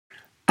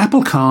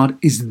Apple Card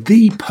is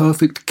the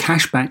perfect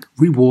cashback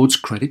rewards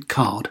credit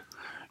card.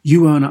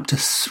 You earn up to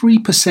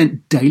 3%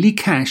 daily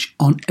cash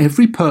on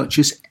every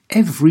purchase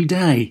every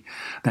day.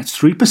 That's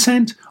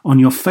 3% on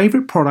your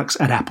favorite products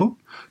at Apple,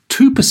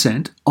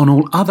 2% on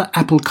all other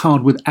Apple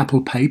Card with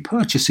Apple Pay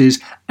purchases,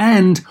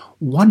 and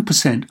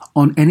 1%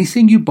 on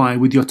anything you buy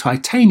with your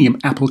titanium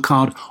Apple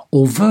Card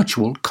or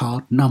virtual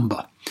card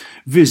number.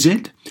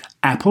 Visit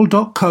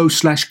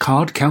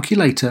apple.co/card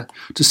calculator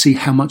to see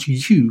how much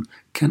you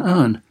can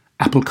earn.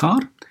 Apple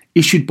Card,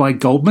 issued by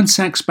Goldman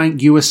Sachs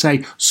Bank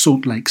USA,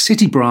 Salt Lake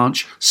City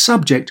branch,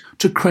 subject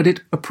to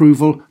credit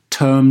approval.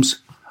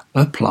 Terms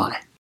apply.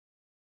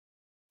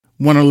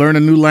 Want to learn a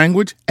new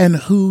language? And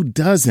who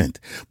doesn't?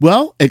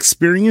 Well,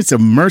 experience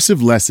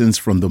immersive lessons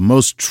from the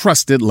most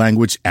trusted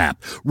language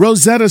app,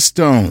 Rosetta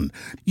Stone.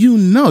 You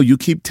know you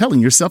keep telling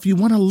yourself you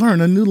want to learn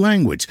a new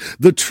language.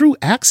 The True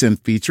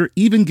Accent feature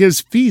even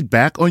gives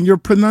feedback on your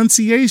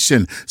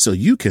pronunciation so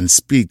you can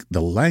speak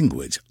the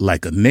language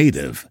like a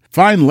native.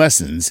 Find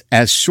lessons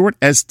as short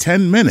as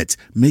 10 minutes,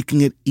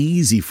 making it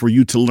easy for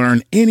you to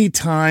learn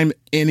anytime,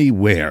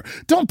 anywhere.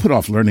 Don't put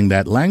off learning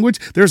that language.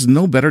 There's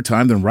no better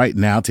time than right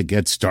now to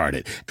get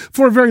started.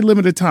 For a very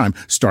limited time,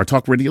 Star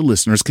Talk Radio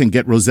listeners can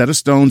get Rosetta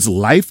Stone's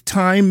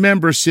lifetime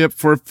membership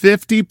for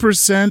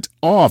 50%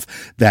 off.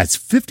 That's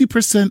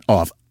 50%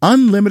 off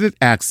unlimited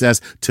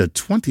access to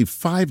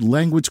 25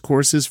 language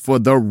courses for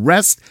the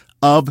rest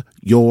of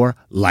your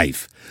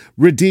life.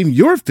 Redeem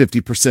your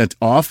 50%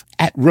 off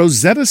at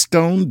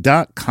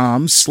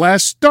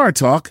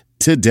rosettastone.com/StarTalk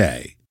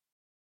today.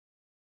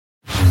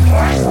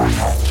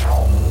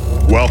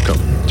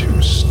 Welcome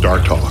to Star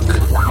Talk,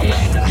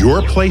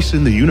 your place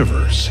in the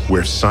universe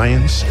where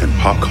science and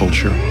pop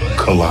culture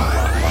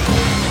collide.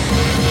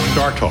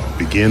 Star Talk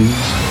begins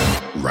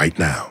right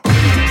now.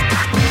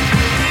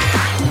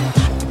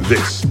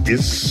 This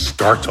is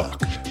Star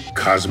Talk,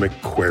 Cosmic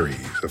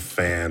Queries, a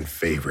fan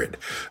favorite.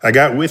 I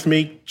got with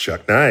me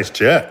Chuck Nice.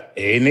 Chuck.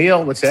 Hey,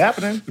 Neil, what's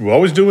happening? We're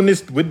always doing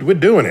this. We're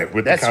doing it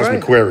with That's the Cosmic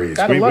right. Queries.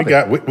 Gotta love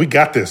it. We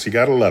got this. You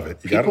got to love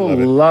it. People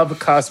love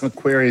Cosmic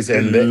Queries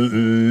and love it.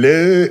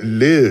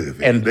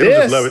 And they don't this,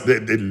 just love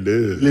it. They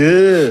love.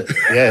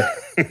 Yeah,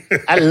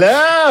 I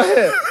love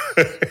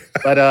it.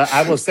 But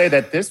I will say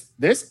that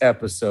this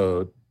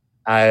episode,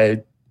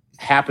 I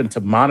happened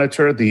to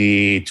monitor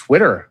the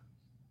Twitter,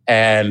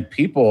 and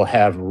people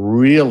have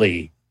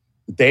really.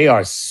 They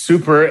are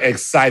super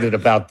excited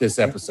about this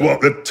episode. Well,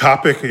 the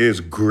topic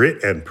is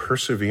grit and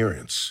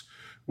perseverance,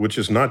 which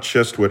is not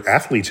just what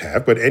athletes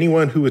have, but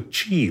anyone who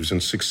achieves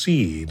and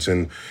succeeds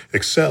and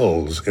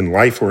excels in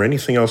life or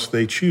anything else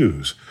they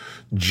choose.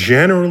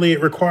 Generally,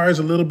 it requires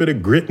a little bit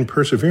of grit and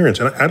perseverance,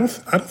 and I don't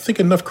think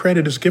enough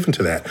credit is given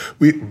to that.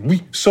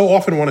 We so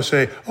often want to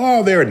say,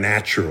 "Oh, they're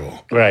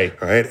natural," right?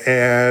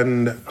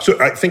 And so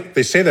I think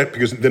they say that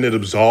because then it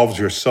absolves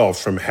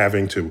yourself from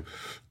having to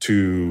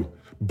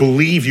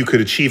believe you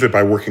could achieve it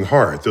by working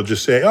hard. They'll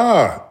just say,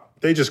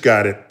 they just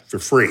got it for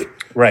free,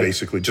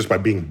 basically, just by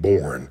being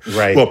born.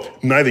 Right. Well,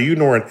 neither you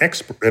nor I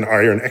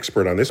are an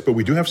expert on this, but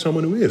we do have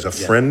someone who is, a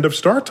friend of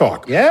Star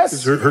Talk. Yes.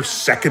 This is her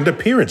second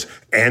appearance,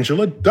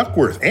 Angela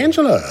Duckworth.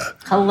 Angela.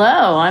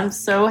 Hello. I'm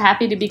so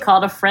happy to be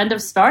called a friend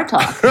of Star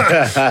Talk.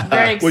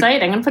 Very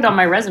exciting. I'm going to put it on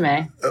my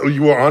resume.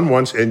 You were on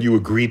once and you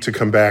agreed to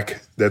come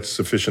back. That's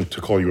sufficient to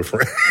call you a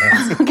friend.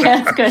 Okay,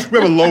 that's good. We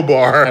have a low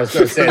bar. I was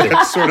going to say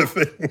that sort of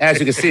thing. As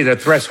you can see, the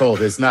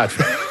threshold is not.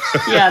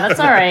 Yeah, that's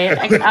all right.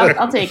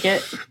 I'll take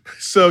it.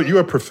 So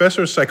you're a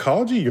professor of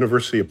psychology,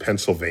 University of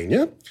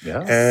Pennsylvania.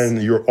 Yes.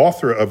 And you're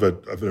author of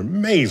an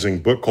amazing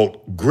book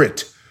called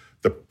Grit,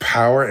 The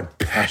Power and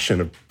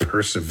Passion of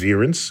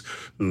Perseverance.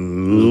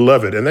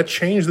 Love it. And that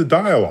changed the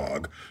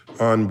dialogue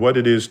on what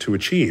it is to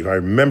achieve. I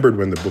remembered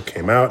when the book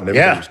came out and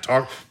everybody was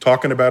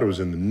talking about it. It was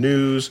in the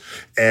news.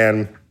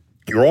 And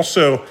you're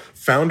also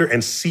founder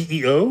and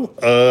CEO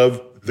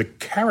of the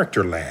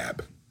Character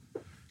Lab.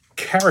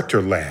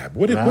 Character Lab.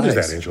 What is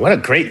that, Angela? What a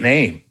great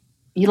name.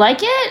 You like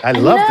it? I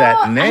love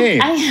that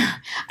name.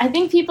 I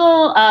think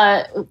people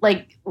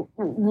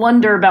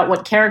wonder about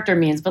what character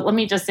means, but let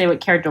me just say what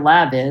Character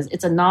Lab is.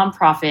 It's a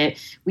nonprofit.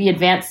 We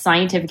advance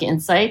scientific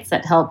insights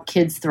that help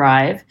kids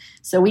thrive.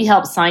 So we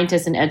help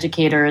scientists and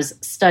educators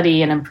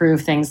study and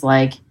improve things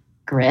like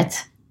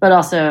grit, but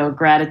also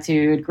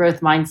gratitude,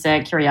 growth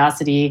mindset,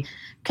 curiosity,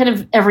 kind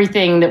of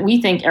everything that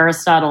we think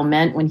Aristotle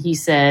meant when he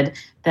said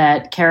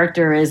that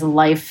character is a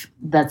life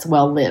that's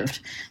well lived.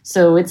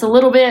 So it's a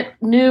little bit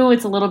new,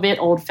 it's a little bit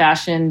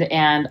old-fashioned,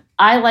 and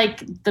I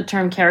like the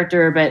term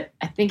character, but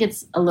I think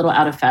it's a little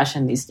out of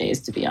fashion these days,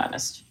 to be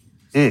honest.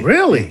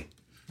 Really?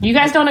 You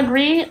guys don't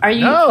agree? Are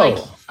you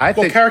I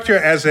think character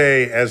as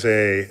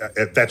a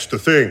that's the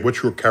thing.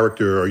 What's your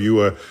character? Are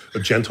you a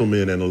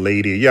gentleman and a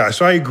lady? Yeah,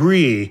 so I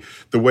agree.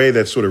 The way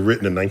that's sort of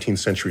written in 19th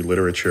century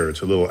literature,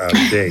 it's a little out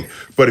of date.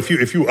 But if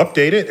you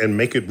update it and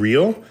make it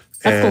real,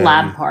 that's the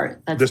lab part.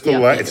 That's the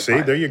lab.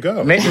 See, there you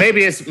go.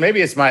 Maybe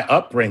it's my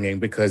upbringing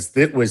because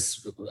it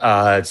was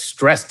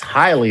stressed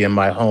highly in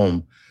my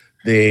home.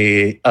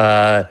 The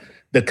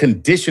the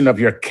condition of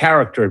your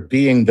character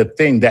being the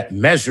thing that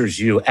measures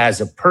you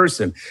as a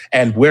person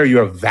and where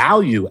your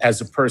value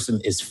as a person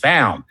is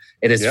found.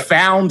 It is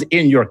found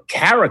in your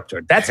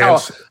character. That's how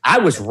I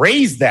was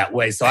raised that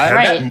way. So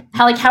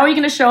how are you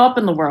going to show up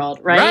in the world,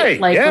 right? It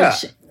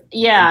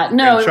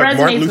Chuck,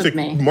 resonates with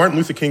me. Martin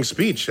Luther King's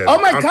speech says,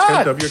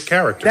 God, of your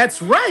character. That's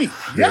right.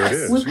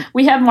 Yes.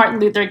 We have Martin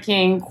Luther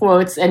King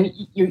quotes, and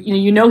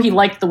you know he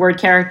liked the word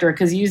character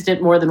because he used it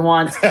more than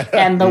once.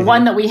 And the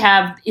one that we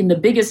have in the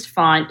biggest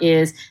font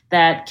is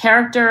that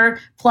character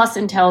plus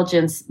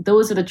intelligence,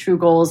 those are the true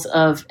goals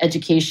of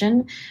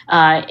education.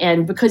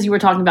 And because you were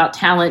talking about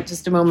talent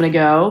just a moment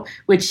ago,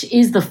 which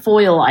is the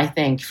foil, I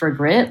think, for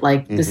grit,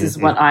 like this is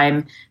what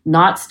I'm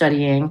not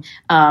studying,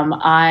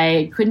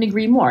 I couldn't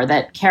agree more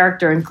that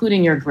character,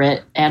 including your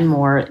grit and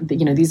more,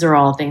 these are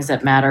all things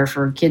that matter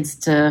for kids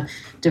to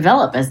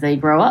develop as they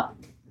grow up.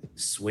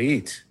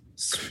 Sweet.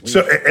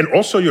 So, and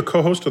also you're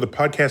co-host of the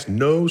podcast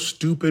No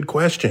Stupid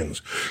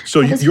Questions. So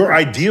you're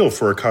ideal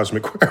for a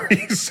Cosmic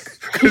Queries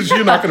because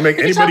you're not going to make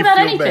anybody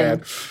feel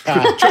bad.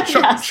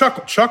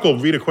 Chuck will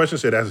read a question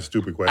and say, that's a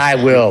stupid question. I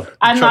will.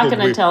 I'm not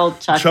going to tell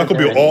Chuck. Chuck will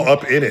be all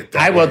up in it.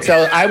 I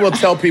will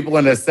tell people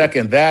in a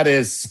second, that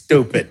is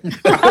stupid. You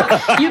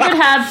could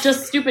have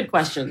just stupid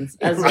questions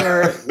as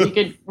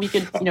we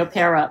could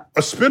pair up.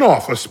 A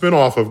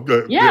spinoff of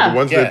the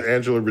ones that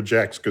Angela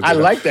rejects. I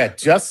like that.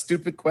 Just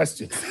stupid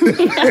questions.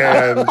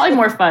 Probably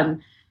more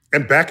fun.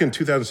 And back in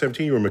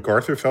 2017, you were a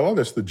MacArthur Fellow.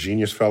 That's the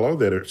Genius Fellow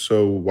that are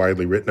so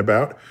widely written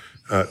about.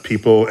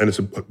 People, and it's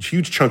a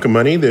huge chunk of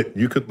money that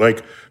you could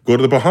go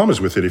to the Bahamas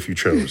with it if you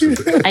chose.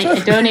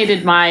 I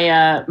donated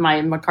my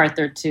my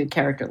MacArthur to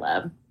Character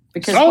Lab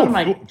because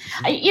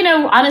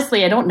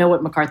honestly, I don't know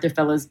what MacArthur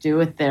Fellows do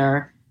with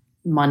their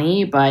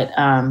money, but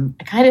I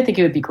kind of think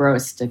it would be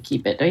gross to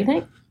keep it. Don't you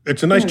think?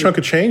 It's a nice chunk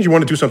of change. You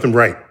want to do something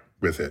right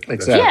with it.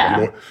 Exactly.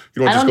 Yeah. You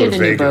don't just go to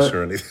Vegas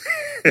or anything.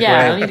 Yeah,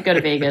 I don't need to go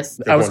to Vegas.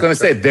 I was going to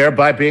say,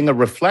 thereby being a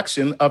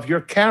reflection of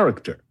your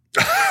character.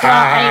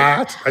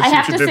 I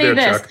have to say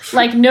this,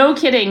 Chuck. No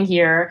kidding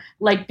here,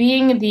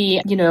 being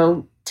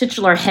the,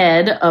 titular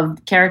head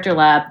of Character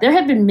Lab, there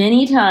have been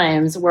many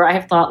times where I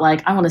have thought,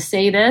 I want to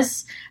say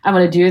this, I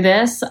want to do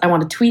this, I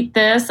want to tweet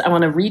this, I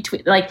want to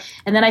retweet,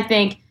 and then I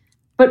think,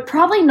 but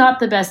probably not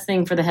the best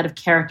thing for the head of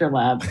Character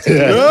Lab to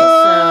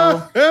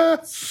do.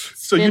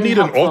 So you need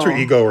an alter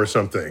ego or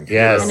something.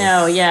 Yes. I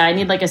know, yeah. I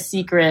need a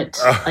secret,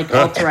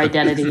 alter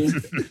identity.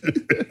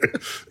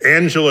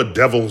 Angela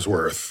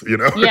Devilsworth,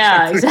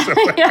 Yeah,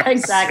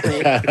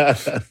 exactly.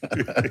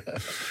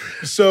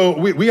 So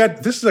we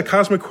had, this is a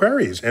Cosmic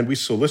Queries, and we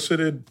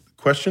solicited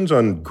questions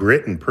on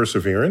grit and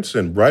perseverance,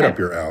 and up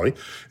your alley.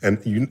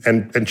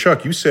 And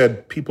Chuck, you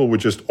said people were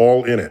just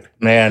all in it.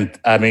 Man,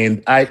 I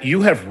mean,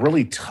 you have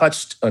really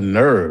touched a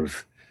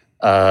nerve,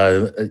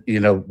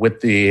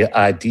 with the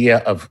idea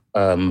of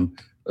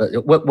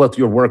with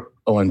your work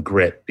on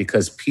grit,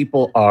 because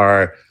people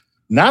are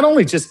not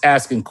only just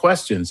asking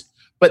questions,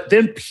 but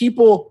then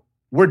people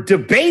were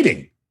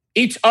debating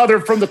each other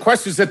from the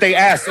questions that they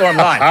asked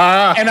online.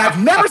 And I've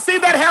never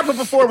seen that happen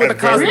before with a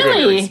Cosmic Queries.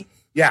 Really?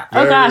 Yeah.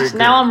 Oh gosh,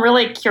 now I'm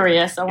really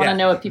curious. I want to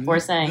know what people are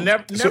saying.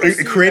 So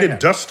it created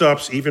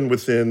dust-ups even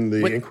within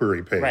the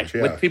inquiry page. Right.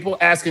 Yeah. With people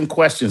asking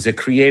questions, it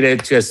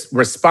created just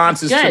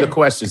responses to the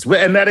questions.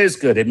 And that is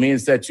good. It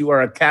means that you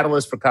are a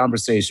catalyst for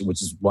conversation,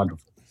 which is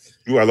wonderful.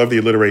 Ooh, I love the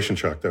alliteration,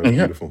 Chuck. That was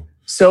beautiful.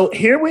 So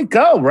here we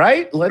go,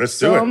 right? Let's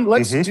do it.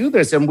 Let's do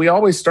this. And we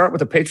always start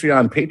with a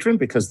Patreon patron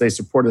because they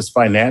support us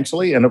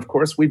financially. And of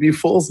course, we'd be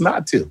fools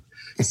not to.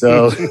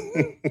 So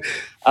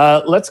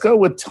let's go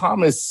with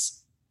Thomas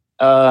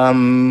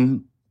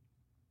Elenskis.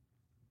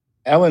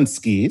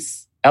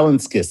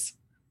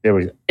 There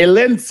we go.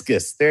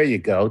 Elenskis. There you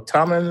go.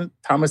 Thomas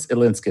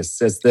Elenskis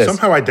says this.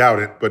 Somehow I doubt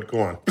it, but go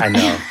on. I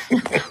know.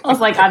 I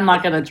was I'm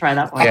not going to try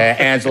that one. Yeah,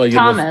 Angela.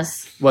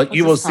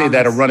 You will see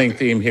that a running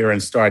theme here in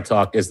Star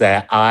Talk is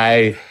that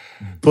I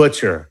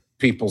butcher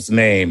people's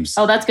names.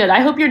 Oh, that's good. I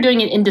hope you're doing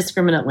it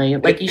indiscriminately.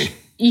 You should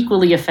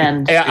equally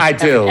offend I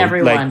do.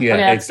 Everyone.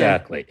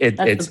 Exactly.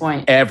 That's the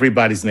point.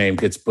 Everybody's name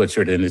gets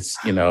butchered, and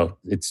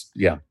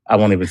I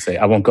won't even say.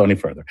 I won't go any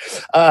further.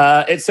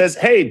 It says,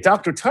 "Hey,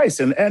 Dr.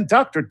 Tyson and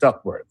Dr.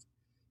 Duckworth,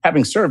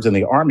 having served in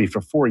the Army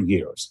for 4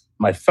 years,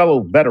 my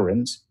fellow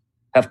veterans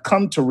have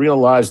come to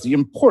realize the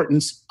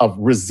importance of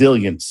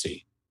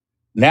resiliency.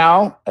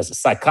 Now, as a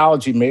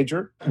psychology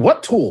major,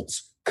 what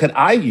tools could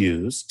I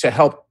use to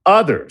help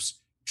others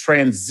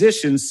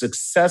transition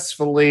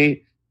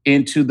successfully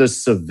into the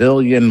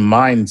civilian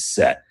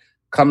mindset?"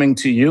 Coming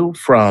to you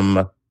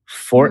from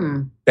Fort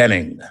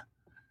Benning.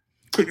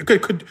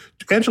 Could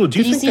Angela, do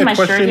you think see that my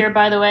question... shirt here,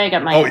 by the way? I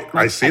got my...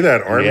 I see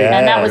that, Army. Yeah.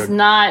 And that was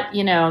not,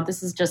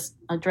 this is just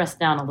dressed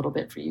down a little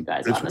bit for you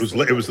guys,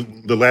 honestly. It was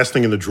the last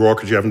thing in the drawer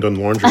because you haven't done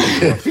laundry.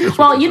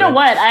 Well, you know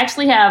what? I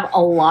actually have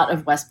a lot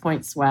of West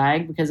Point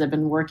swag because I've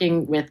been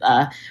working with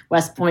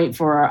West Point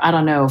for,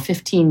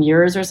 15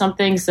 years or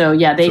something. So,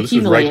 yeah, they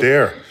accumulate. Is right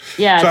there.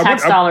 Yeah, so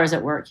tax dollars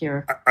at work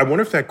here. I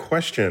wonder if that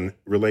question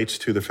relates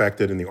to the fact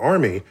that in the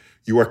Army,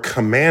 you are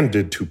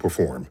commanded to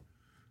perform.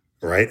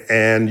 right?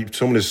 And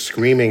someone is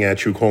screaming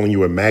at you, calling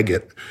you a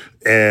maggot,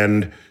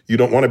 and you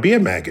don't want to be a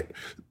maggot.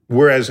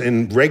 Whereas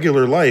in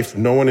regular life,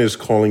 no one is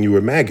calling you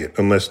a maggot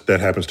unless that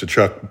happens to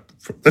Chuck.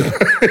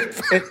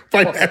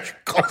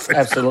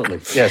 Absolutely.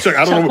 Yes. So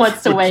Chuck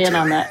wants to weigh in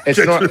on that.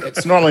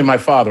 It's normally my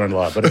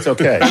father-in-law, but it's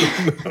okay.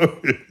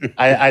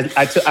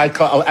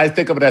 I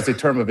think of it as a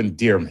term of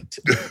endearment.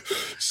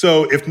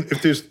 So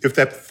if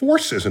that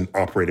force isn't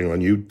operating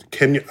on you,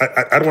 can you?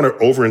 I don't want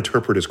to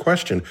overinterpret his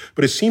question,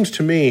 but it seems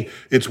to me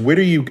it's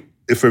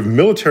if a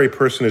military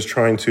person is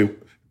trying to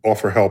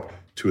offer help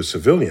to a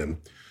civilian,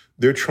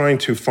 they're trying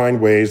to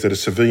find ways that a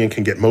civilian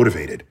can get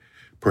motivated,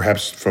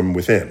 perhaps from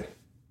within.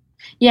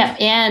 Yeah,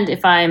 and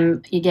if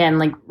I'm, again,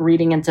 like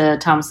reading into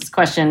Thomas's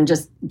question,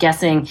 just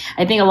guessing,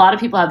 I think a lot of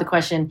people have the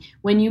question,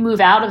 when you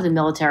move out of the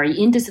military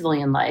into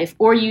civilian life,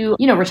 or you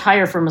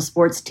retire from a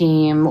sports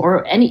team,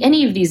 or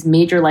any of these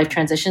major life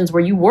transitions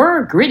where you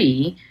were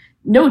gritty,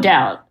 no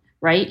doubt,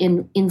 right,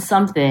 in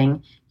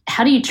something,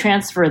 how do you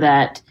transfer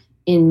that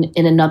in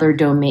another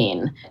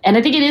domain? And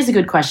I think it is a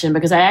good question,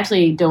 because I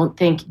actually don't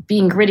think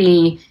being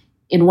gritty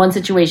in one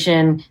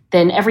situation,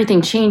 then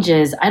everything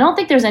changes. I don't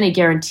think there's any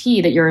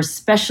guarantee that you're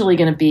especially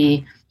going to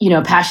be,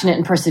 passionate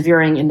and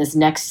persevering in this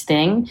next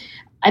thing.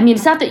 I mean,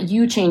 it's not that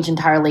you change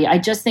entirely. I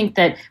just think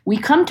that we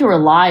come to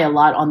rely a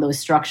lot on those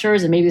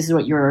structures. And maybe this is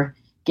what you're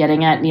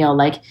getting at, Neil.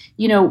 Like,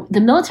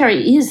 the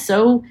military is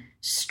so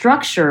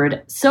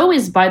structured. So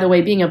is, by the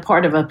way, being a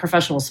part of a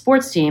professional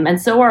sports team.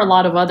 And so are a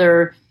lot of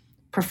other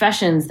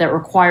professions that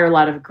require a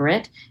lot of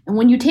grit. And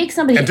when you take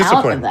somebody out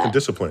of that, and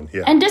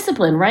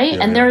discipline, right?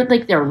 Yeah, and there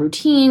are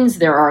routines,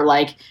 there are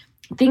like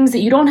things that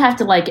you don't have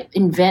to like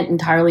invent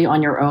entirely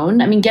on your own.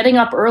 I mean, getting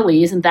up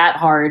early isn't that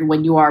hard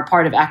when you are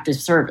part of active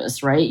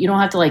service, right? You don't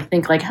have to like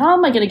think like, how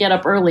am I going to get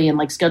up early and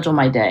like schedule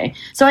my day?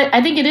 So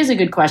I think it is a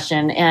good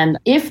question. And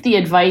if the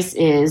advice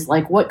is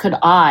like, what could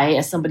I,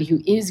 as somebody who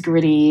is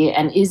gritty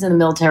and is in the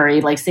military,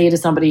 like say to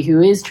somebody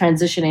who is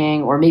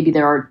transitioning, or maybe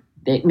they're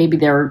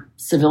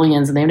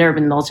civilians and they've never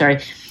been in the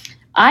military.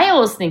 I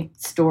always think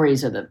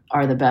stories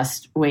are the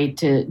best way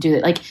to do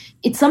it. Like,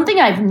 it's something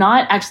I've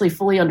not actually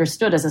fully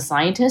understood as a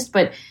scientist,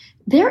 but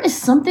there is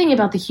something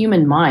about the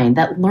human mind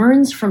that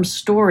learns from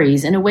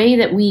stories in a way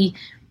that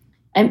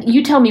and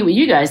you tell me what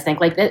you guys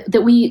think, like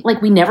that we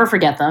never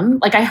forget them.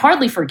 Like, I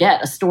hardly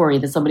forget a story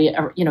that somebody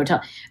ever,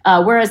 tell,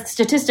 whereas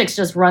statistics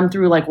just run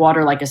through like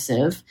water, like a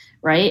sieve,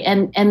 right?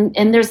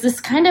 And there's this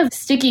kind of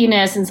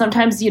stickiness, and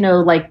sometimes,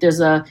 like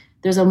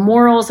there's a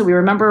moral, so we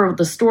remember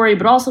the story,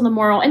 but also the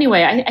moral.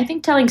 Anyway, I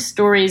think telling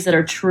stories that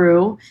are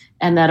true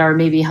and that are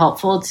maybe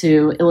helpful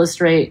to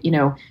illustrate,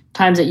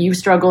 times that you've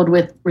struggled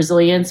with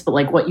resilience, but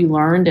like what you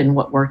learned and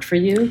what worked for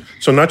you.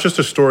 So not just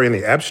a story in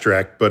the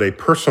abstract, but a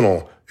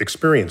personal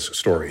experience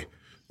story,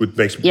 which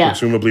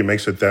presumably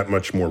makes it that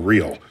much more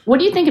real. What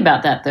do you think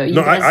about that, though?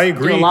 I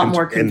agree. Do a lot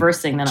more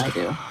conversing than I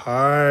do.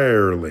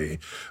 Entirely.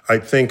 I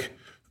think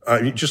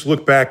you just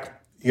look back.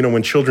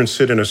 When children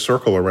sit in a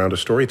circle around a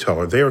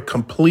storyteller, they are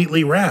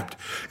completely rapt.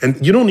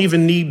 And you don't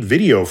even need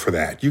video for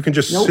that. You can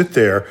just sit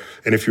there,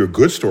 and if you're a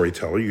good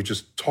storyteller, you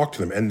just talk to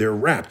them, and they're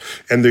rapt.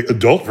 And the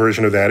adult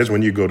version of that is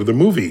when you go to the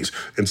movies,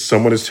 and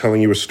someone is telling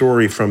you a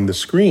story from the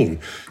screen.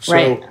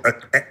 So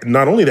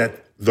not only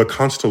that, the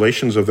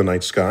constellations of the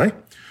night sky,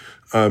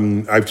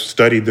 I've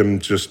studied them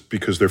just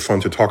because they're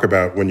fun to talk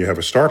about when you have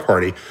a star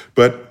party,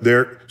 but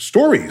they're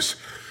stories.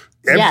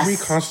 Every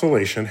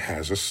constellation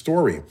has a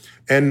story.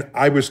 And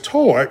I was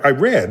told, I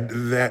read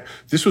that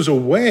this was a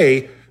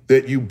way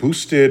that you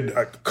boosted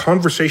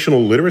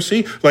conversational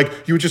literacy. Like,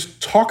 you would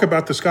just talk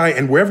about the sky,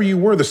 and wherever you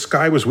were, the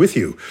sky was with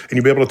you. And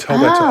you'd be able to tell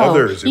that to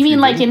others. You mean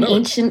like in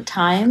ancient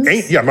times?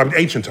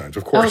 Ancient times,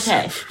 of course.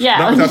 Okay, yeah.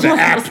 Not without the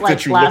app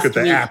that you look at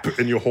the app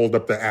and you hold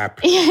up the app.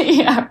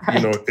 Yeah,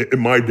 right. In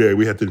my day,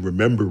 we had to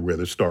remember where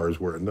the stars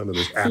were, and none of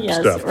this app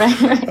stuff.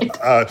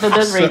 Right. So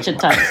those were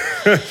ancient times.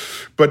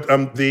 But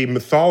the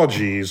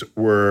mythologies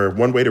were,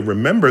 one way to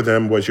remember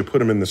them was you put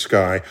them in the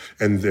sky,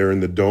 and they're in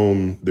the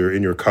dome, they're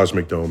in your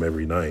cosmic dome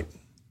every night.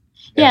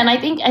 Yeah, and I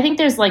think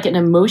there's like an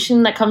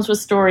emotion that comes with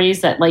stories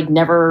that like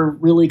never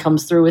really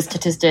comes through with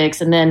statistics.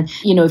 And then,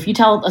 if you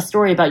tell a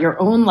story about your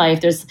own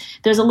life, there's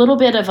a little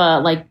bit of a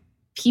like,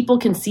 people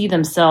can see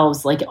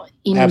themselves like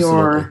in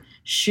your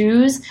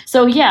shoes.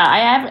 So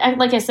yeah,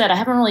 like I said, I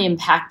haven't really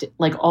impacted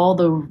like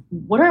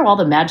what are all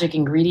the magic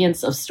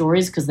ingredients of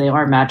stories, because they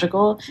are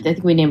magical. I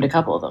think we named a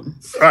couple of them.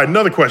 All right,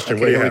 another question.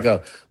 Okay, here we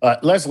go.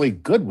 Leslie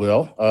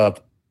Goodwill of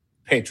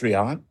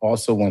Patreon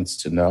also wants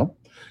to know.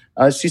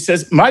 She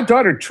says, my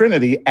daughter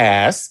Trinity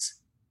asks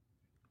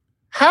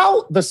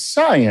how the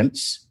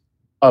science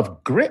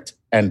of grit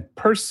and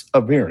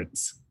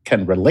perseverance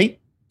can relate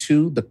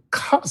to the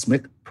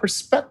cosmic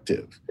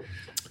perspective.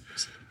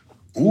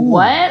 Ooh.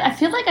 What? I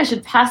feel like I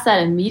should pass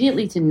that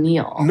immediately to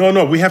Neil.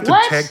 No, we have to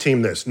tag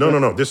team this.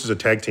 No. This is a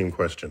tag team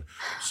question.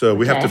 So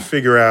we have to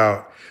figure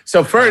out.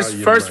 So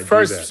first,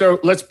 so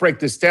let's break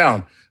this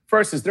down.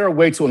 First, is there a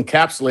way to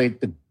encapsulate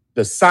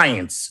the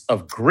science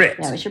of grit?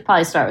 Yeah, we should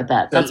probably start with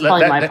that. That's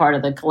probably my part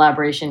of the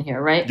collaboration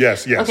here, right?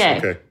 Yes.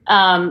 Okay.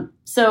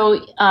 So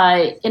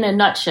in a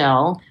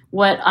nutshell,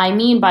 what I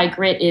mean by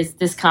grit is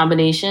this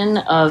combination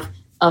of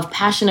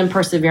passion and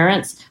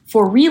perseverance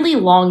for really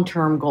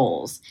long-term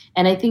goals.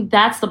 And I think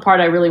that's the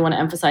part I really want to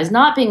emphasize,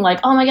 not being like,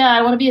 oh my God,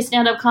 I want to be a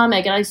stand-up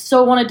comic and I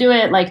so want to do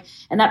it. Like,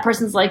 and that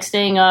person's like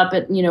staying up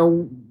at,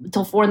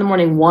 till 4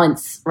 a.m.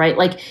 once, right?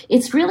 Like,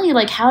 it's really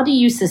like, how do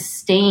you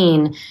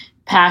sustain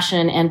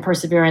passion and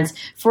perseverance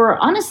for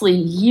honestly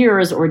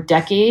years or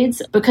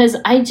decades? Because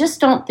I just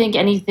don't think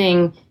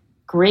anything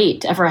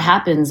great ever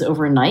happens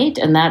overnight.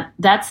 And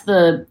that's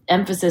the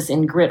emphasis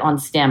in grit on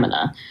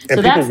stamina. And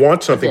so people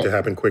want something to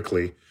happen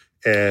quickly.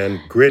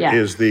 And grit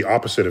is the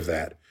opposite of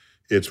that.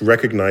 It's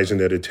recognizing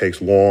that it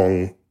takes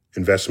long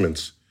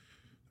investments.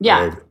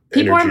 Yeah.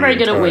 People aren't very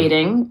good at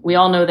waiting. We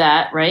all know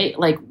that, right?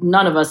 Like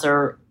none of us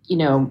are,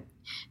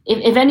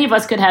 if any of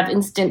us could have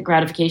instant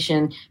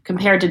gratification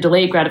compared to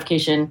delayed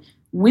gratification,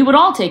 we would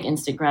all take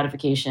instant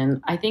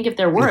gratification. I think if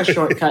there were a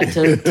shortcut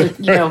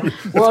to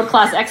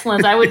world-class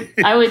excellence, I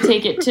would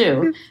take it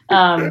too.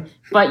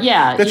 But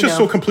yeah, that's just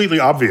so completely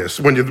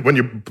obvious when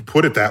you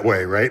put it that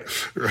way, right?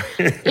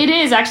 It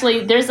is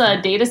actually. There's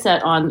a data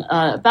set on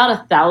about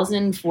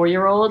 1,000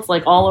 4-year-olds,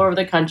 like all over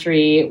the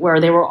country,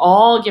 where they were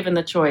all given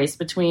the choice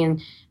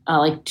between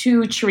like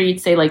 2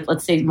 treats, say like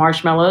let's say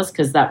marshmallows,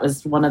 because that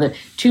was one of the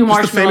 2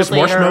 marshmallows. The famous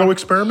later. Marshmallow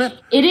experiment.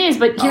 It is,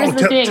 but here's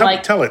the thing.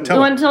 Tell it.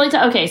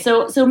 Okay,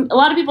 so a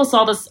lot of people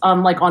saw this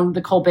like on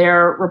the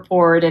Colbert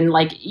Report, and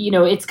like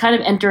it's kind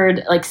of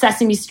entered like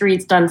Sesame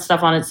Street's done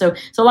stuff on it. So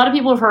a lot of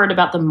people have heard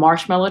about the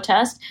marshmallow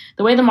test.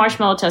 The way the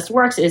marshmallow test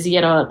works is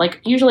you get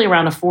usually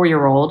around a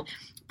 4-year-old.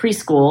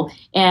 Preschool,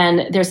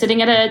 and they're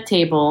sitting at a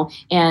table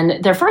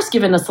and they're first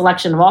given a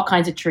selection of all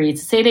kinds of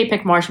treats. Say they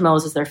pick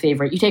marshmallows as their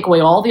favorite. You take away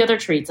all the other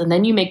treats and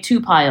then you make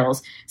 2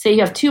 piles. Say you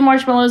have 2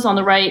 marshmallows on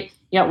the right,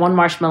 you got 1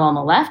 marshmallow on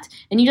the left,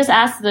 and you just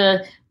ask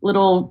the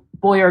little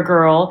boy or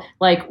girl,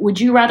 like, would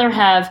you rather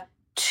have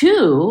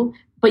 2,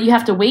 but you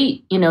have to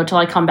wait, till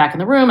I come back in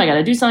the room, I got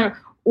to do something,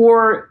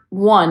 or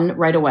 1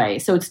 right away.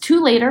 So it's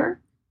 2 later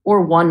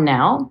or 1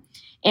 now.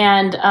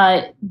 And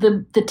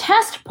the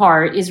test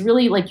part is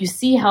really like you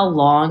see how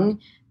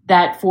long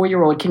that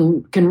 4-year-old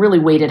can really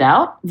wait it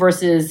out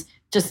versus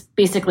just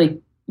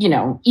basically,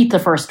 eat the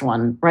first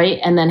one, right?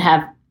 And then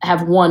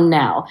have 1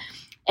 now.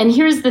 And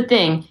here's the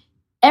thing.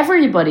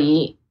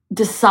 Everybody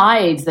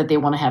decides that they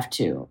want to have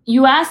 2.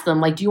 You ask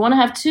them, like, do you want to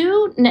have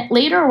 2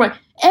 later or what?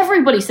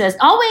 Everybody says,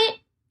 I'll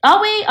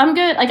wait, I'm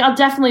good. Like, I'll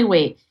definitely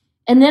wait.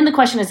 And then the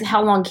question is,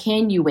 how long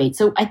can you wait?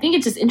 So I think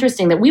it's just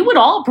interesting that we would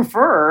all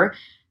prefer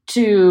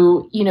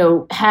to,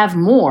 have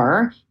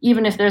more,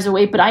 even if there's a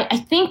wait. But I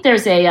think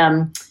there's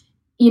a,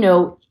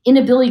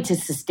 inability to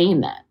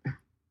sustain that.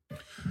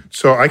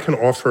 So I can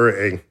offer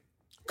a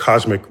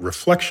cosmic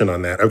reflection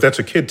on that. That's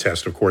a kid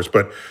test, of course,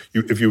 but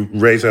if you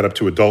raise that up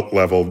to adult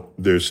level,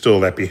 there's still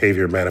that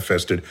behavior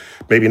manifested,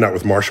 maybe not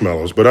with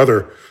marshmallows, but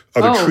other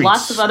treats.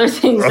 Lots of other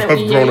things that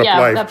we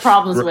have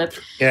problems with.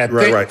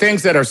 Yeah,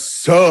 things that are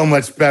so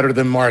much better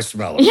than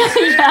marshmallows.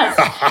 Yes.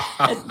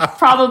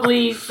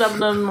 Probably some of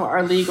them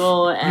are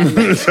legal. And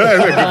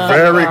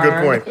very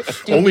good point.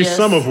 Dubious. Only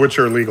some of which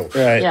are legal.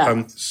 Right.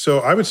 Yeah. So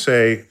I would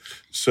say,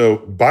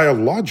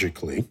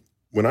 biologically,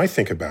 when I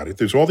think about it,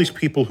 there's all these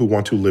people who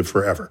want to live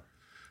forever,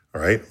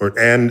 all right?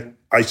 And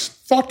I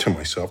thought to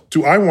myself,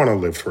 do I want to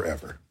live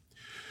forever?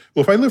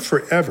 Well, if I live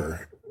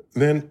forever,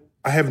 then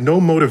I have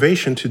no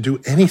motivation to do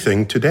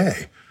anything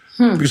today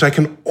because I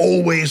can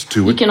always do it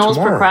tomorrow. You can always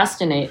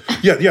procrastinate.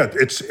 Yeah.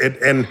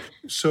 And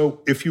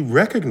so if you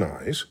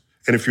recognize,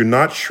 and if you're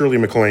not Shirley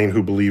MacLaine,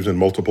 who believes in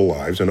multiple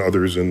lives, and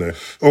others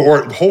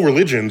or whole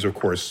religions, of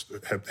course,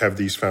 have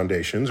these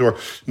foundations, or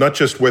not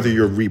just whether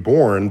you're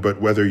reborn,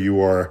 but whether you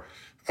are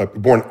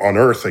born on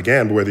earth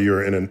again, whether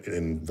you're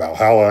in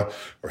Valhalla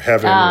or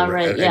heaven or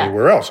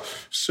anywhere else.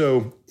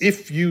 So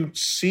if you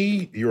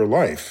see your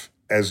life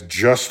as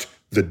just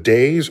the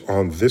days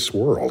on this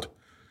world,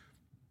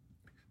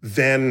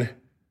 then,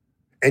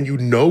 and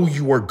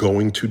you are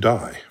going to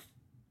die,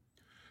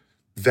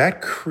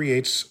 that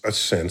creates a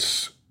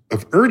sense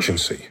of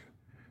urgency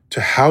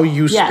to how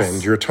you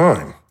spend your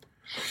time.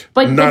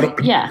 But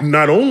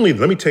not only,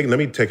 let me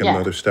take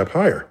another step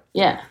higher.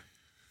 Yeah.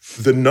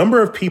 The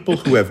number of people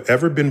who have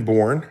ever been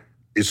born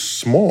is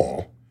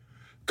small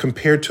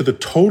compared to the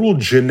total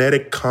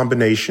genetic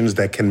combinations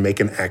that can make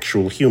an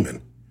actual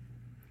human.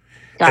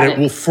 It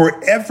will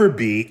forever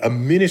be a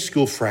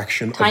minuscule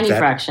fraction Tiny of that.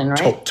 Fraction,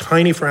 right?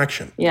 Tiny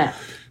fraction. Yeah.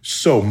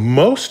 So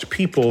most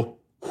people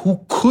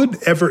who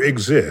could ever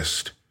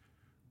exist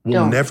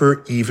will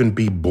never even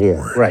be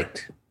born.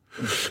 Right.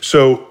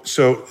 So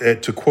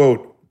to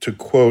quote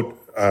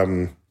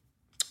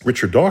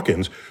Richard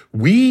Dawkins,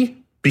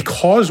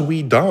 because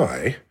we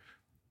die,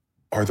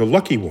 are the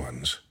lucky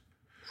ones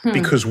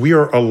because we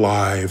are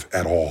alive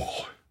at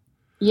all.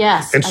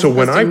 Yes. And so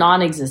when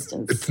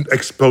non-existence.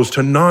 Exposed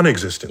to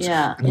non-existence.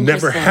 Yeah.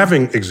 Never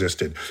having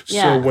existed.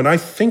 Yeah. So when I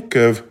think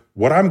of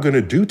what I'm going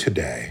to do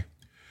today,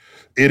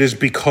 it is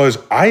because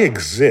I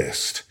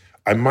exist.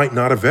 I might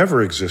not have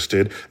ever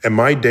existed, and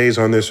my days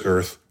on this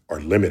earth are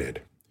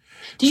limited.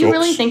 Do you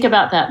really think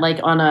about that, like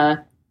on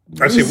a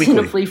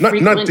reasonably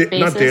frequent basis?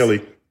 Not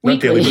daily. Not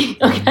daily, Weekly.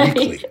 but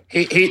Okay.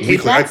 weekly. He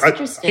That's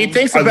interesting. he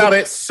thinks about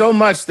it so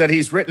much that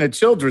he's written a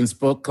children's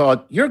book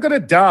called "You're Gonna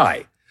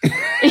Die."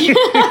 You're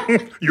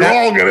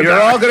all going to You're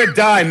die. all gonna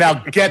die. Now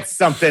get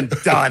something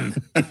done.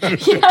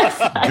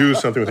 Yes. Do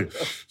something with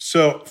it.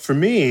 So for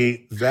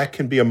me, that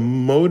can be a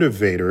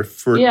motivator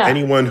for Yeah.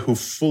 anyone who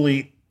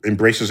fully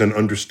embraces and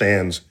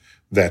understands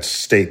that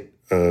state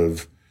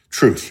of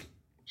truth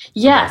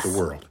Yes. about the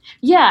world.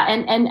 Yeah,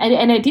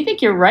 and I do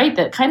think you're right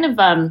that kind of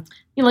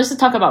let's just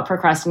talk about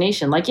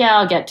procrastination. Like, yeah,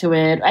 I'll get to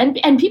it,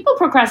 and people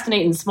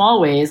procrastinate in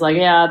small ways. Like,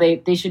 yeah,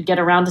 they should get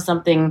around to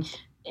something,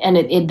 and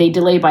they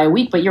delay by a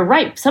week. But you're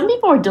right. Some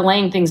people are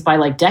delaying things by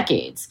like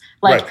decades.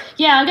 Like, Right.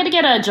 yeah, I'm going to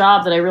get a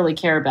job that I really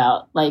care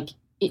about. Like,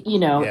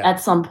 Yeah. at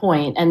some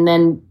point, and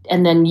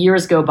then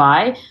years go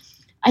by.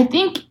 I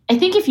think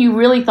if you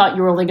really thought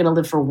you were only going to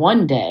live for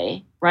one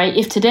day, right?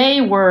 If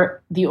today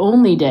were the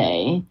only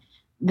day,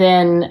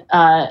 then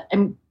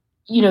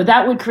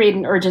that would create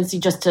an urgency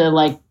just to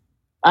like,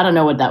 I don't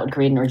know what that would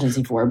create an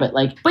urgency for, but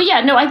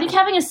yeah, no, I think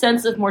having a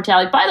sense of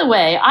mortality. By the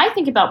way, I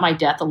think about my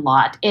death a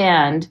lot,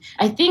 and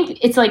I think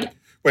it's like.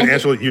 Wait,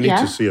 Angela, you need yeah?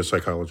 to see a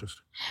psychologist.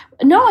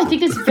 No, I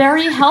think it's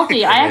very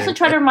healthy. I actually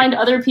try to remind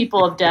other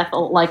people of death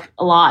like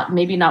a lot,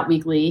 maybe not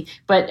weekly,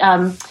 but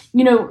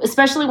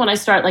especially when I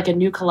start like a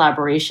new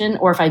collaboration,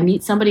 or if I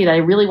meet somebody that I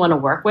really want to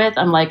work with,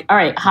 I'm like, all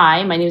right,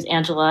 hi, my name is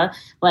Angela.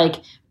 Like,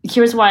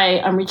 here's why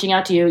I'm reaching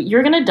out to you.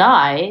 You're going to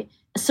die.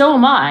 So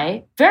am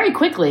I, very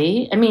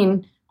quickly. I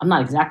mean, I'm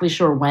not exactly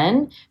sure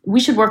when. We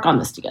should work on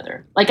this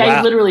together. Like, Wow.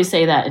 I literally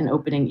say that in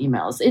opening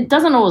emails. It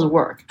doesn't always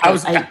work. I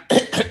was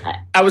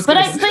But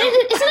isn't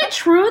it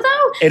true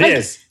though? It Like,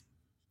 is.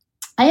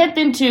 I have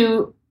been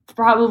to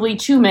probably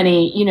too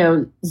many,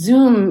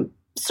 Zoom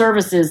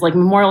services, like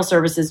memorial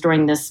services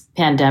during this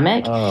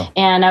pandemic. Oh.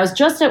 And I was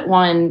just at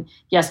one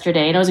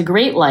yesterday, and it was a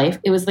great life.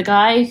 It was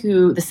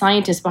the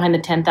scientist behind the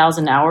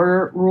 10,000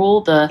 hour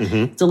rule,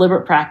 the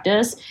deliberate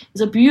practice. It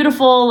was a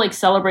beautiful like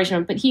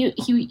celebration, but he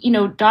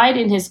died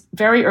in his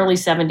very early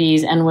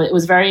 70s, and it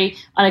was very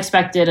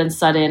unexpected and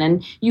sudden.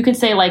 And you could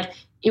say like,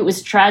 it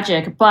was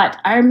tragic, but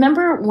I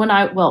remember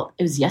it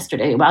was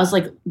yesterday. I was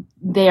like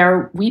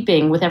there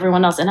weeping with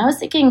everyone else. And I was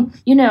thinking,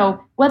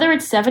 whether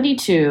it's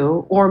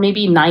 72 or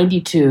maybe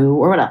 92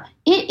 or whatever,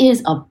 it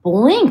is a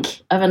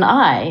blink of an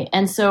eye.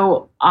 And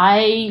so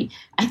I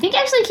think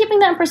actually keeping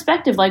that in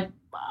perspective, like,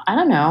 I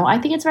don't know, I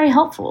think it's very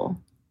helpful.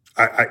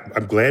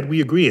 I'm glad we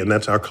agree, and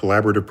that's our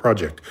collaborative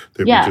project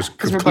that Yeah, we just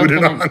 'cause we're both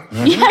concluded gonna-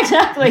 on. Yeah,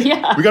 exactly,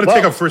 yeah. We got to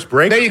take our first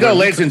break. There you go,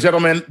 ladies and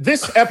gentlemen.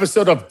 This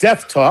episode of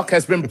Death Talk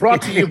has been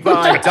brought to you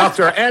by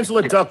Dr.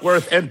 Angela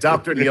Duckworth and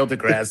Dr. Neil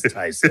deGrasse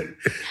Tyson.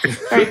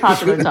 Very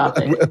popular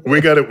topic. We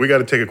got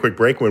to take a quick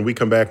break. When we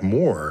come back,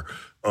 more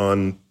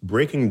on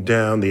breaking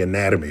down the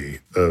anatomy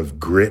of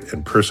grit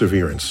and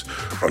perseverance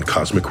on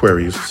Cosmic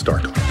Queries Star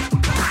Talk.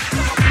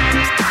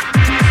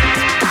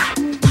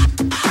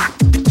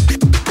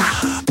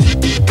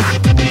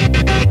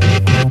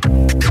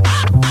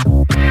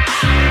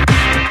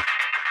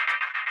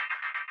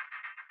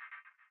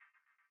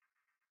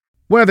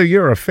 Whether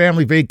you're a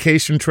family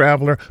vacation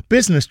traveler,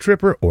 business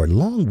tripper, or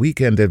long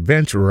weekend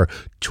adventurer,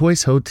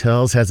 Choice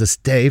Hotels has a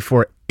stay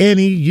for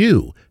any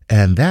you.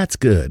 And that's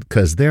good,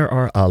 because there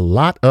are a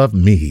lot of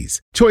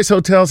me's. Choice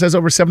Hotels has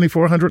over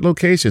 7,400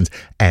 locations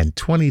and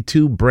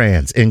 22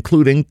 brands,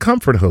 including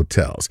Comfort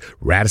Hotels,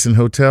 Radisson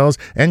Hotels,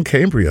 and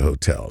Cambria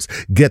Hotels.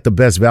 Get the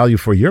best value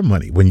for your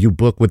money when you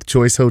book with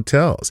Choice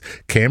Hotels.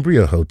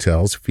 Cambria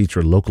Hotels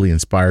feature locally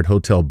inspired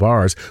hotel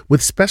bars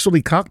with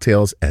specialty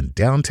cocktails and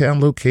downtown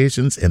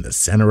locations in the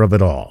center of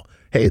it all.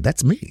 Hey,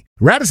 that's me.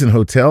 Radisson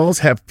Hotels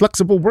have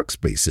flexible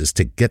workspaces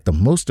to get the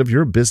most of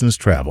your business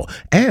travel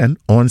and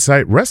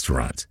on-site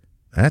restaurants.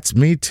 That's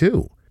me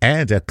too.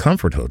 And at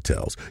Comfort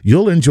Hotels,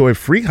 you'll enjoy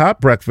free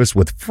hot breakfast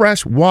with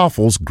fresh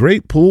waffles,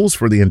 great pools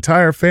for the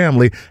entire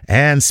family,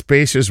 and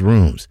spacious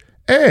rooms.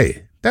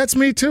 Hey, that's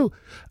me too.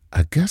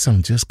 I guess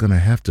I'm just going to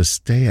have to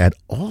stay at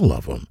all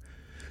of them.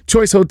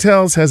 Choice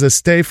Hotels has a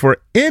stay for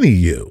any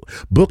you.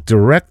 Book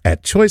direct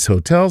at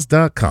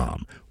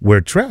choicehotels.com,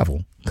 where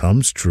travel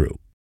comes true.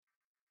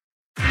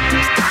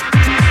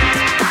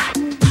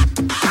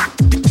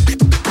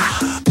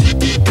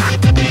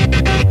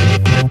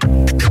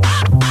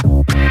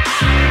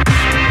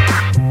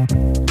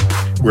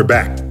 We're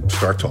back.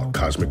 Star Talk,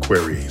 Cosmic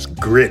Queries,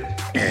 grit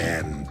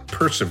and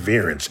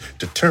perseverance,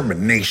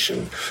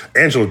 determination.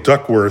 Angela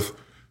Duckworth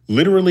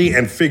literally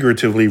and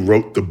figuratively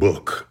wrote the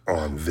book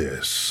on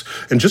this.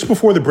 And just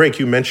before the break,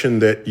 you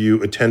mentioned that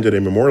you attended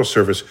a memorial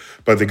service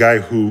by the guy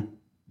who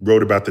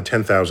wrote about the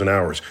 10,000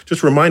 hours.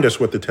 Just remind us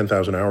what the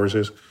 10,000 hours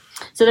is.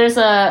 So there's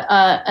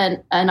an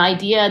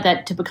idea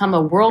that to become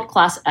a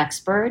world-class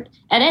expert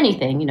at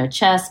anything,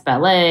 chess,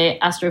 ballet,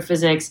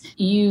 astrophysics,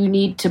 you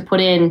need to put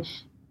in,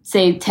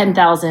 say,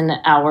 10,000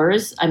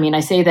 hours. I mean, I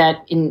say that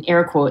in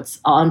air quotes.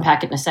 I'll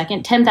unpack it in a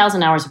second.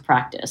 10,000 hours of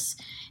practice.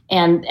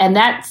 And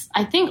that's,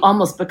 I think,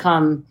 almost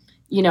become,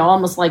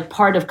 almost like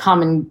part of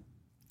common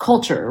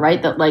culture,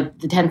 right? That like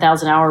the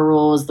 10,000 hour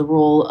rule is the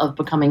rule of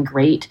becoming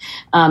great.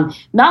 Malcolm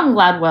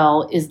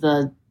Gladwell is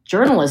the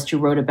journalist who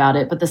wrote about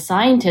it, but the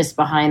scientist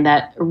behind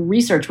that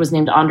research was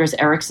named Anders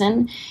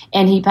Ericsson,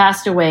 and he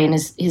passed away, and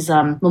his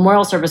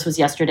memorial service was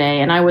yesterday,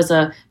 and I was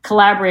a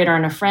collaborator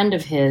and a friend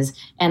of his,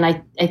 and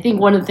I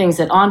think one of the things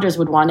that Anders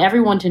would want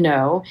everyone to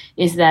know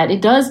is that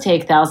it does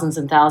take thousands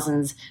and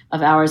thousands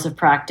of hours of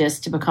practice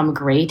to become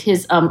great.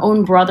 His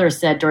own brother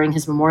said during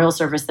his memorial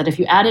service that if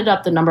you added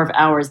up the number of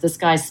hours this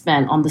guy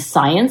spent on the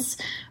science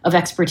of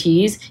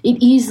expertise, it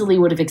easily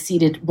would have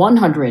exceeded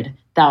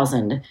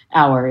 100,000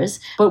 hours.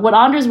 But what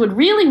Anders would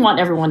really want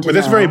everyone to know... But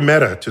that's very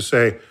meta to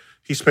say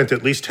he spent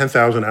at least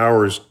 10,000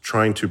 hours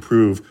trying to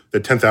prove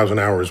that 10,000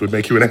 hours would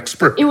make you an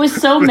expert. It was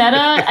so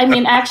meta. I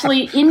mean,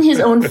 actually, in his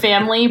own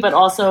family, but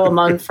also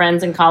among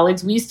friends and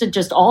colleagues, we used to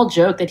just all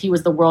joke that he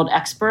was the world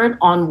expert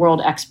on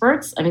world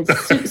experts. I mean,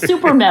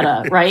 super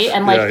meta, right?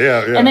 And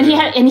and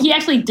then he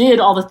actually did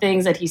all the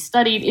things that he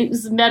studied. It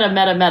was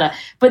meta.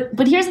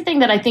 But here's the thing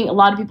that I think a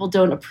lot of people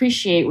don't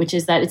appreciate, which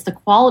is that it's the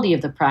quality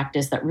of the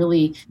practice that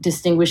really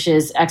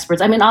distinguishes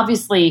experts. I mean,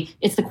 obviously,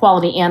 it's the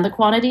quality and the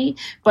quantity,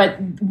 but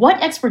what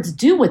experts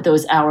do with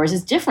those hours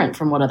is different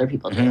from what other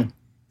people do.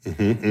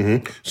 Mm-hmm,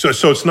 mm-hmm.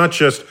 So it's not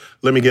just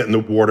let me get in the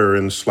water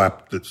and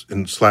slap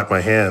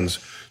my hands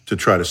to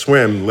try to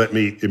swim. Let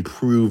me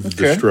improve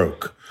the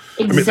stroke.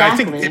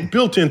 Exactly. I mean, I think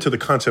built into the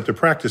concept of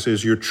practice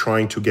is you're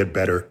trying to get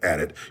better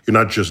at it. You're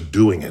not just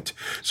doing it.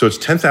 So it's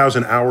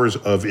 10,000 hours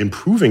of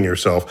improving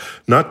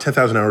yourself, not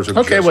 10,000 hours of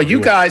Okay, well,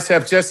 you guys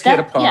have just hit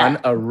upon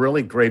Yeah. a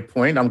really great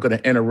point. I'm going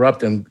to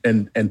interrupt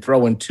and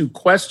throw in two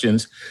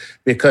questions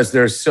because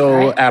they're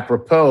so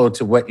apropos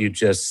to what you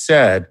just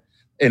said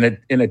in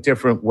a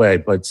different way,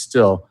 but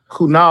still.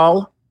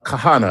 Kunal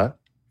Kahana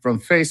from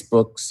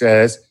Facebook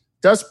says,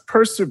 does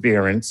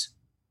perseverance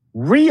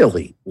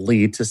really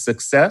lead to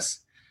success?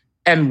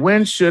 And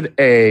when should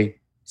a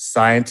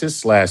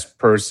scientist /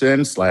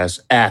 person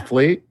 /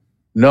 athlete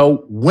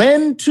know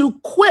when to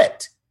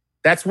quit?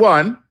 That's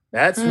one.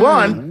 That's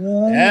one.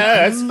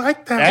 I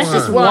like that. That's one.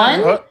 just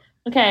one?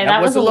 Okay,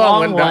 that was a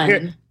long one.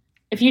 Here,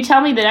 if you tell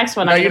me the next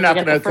one, no, I'm you're not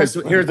going going to to,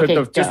 because here's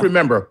just go.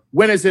 remember,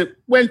 when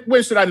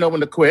should I know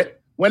when to quit?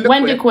 When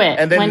to quit.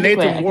 And then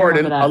Nathan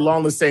Warden,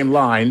 along the same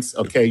lines,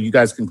 okay, you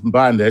guys can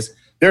combine this.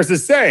 There's a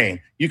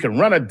saying, you can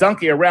run a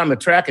donkey around the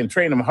track and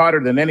train him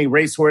harder than any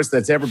racehorse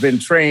that's ever been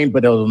trained,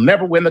 but it'll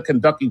never win the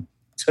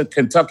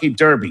Kentucky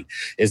Derby.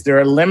 Is there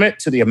a limit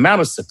to the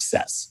amount of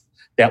success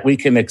that we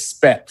can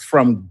expect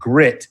from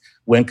grit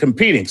when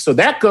competing? So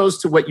that goes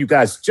to what you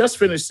guys just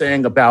finished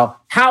saying about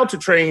how to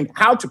train,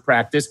 how to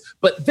practice.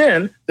 But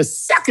then the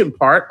second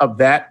part of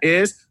that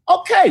is,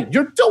 okay,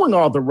 you're doing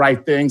all the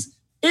right things.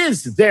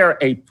 Is there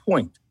a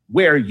point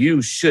where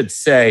you should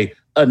say,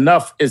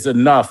 enough is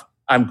enough,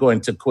 I'm going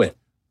to quit?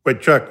 Wait,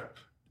 Chuck,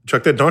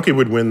 that donkey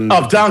would win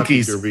of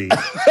donkeys. Derby.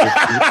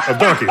 Of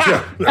donkeys,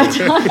 yeah.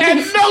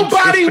 And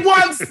nobody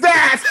wants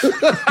that.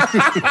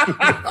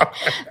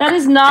 That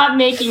is not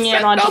making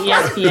it onto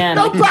ESPN.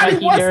 Nobody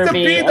Kentucky wants Derby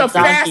to be the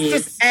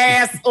fastest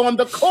ass on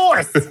the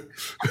course.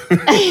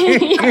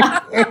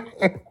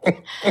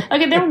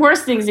 Okay, there are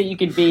worse things that you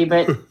could be,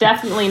 but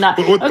definitely not.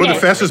 But the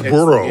fastest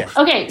burro. Yeah.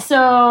 Okay,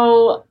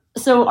 so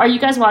are you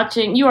guys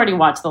watching? You already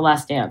watched The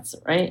Last Dance,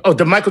 right? Oh,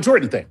 the Michael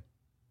Jordan thing.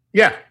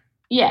 Yeah.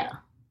 Yeah.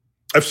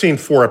 I've seen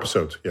 4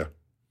 episodes, yeah.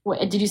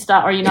 Wait, did you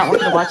stop? Are you not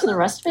wanting to watch the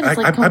rest of it?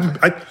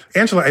 It's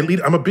Angela,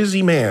 I'm a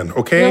busy man,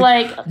 okay? You're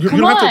like, you come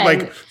don't on,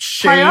 have to,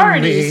 shame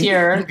priorities me.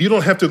 here. You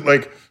don't have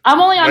to, I'm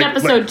only on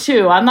episode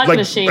 2. I'm not going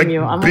to shame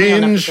you. I'm only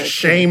on binge episode 2.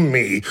 shame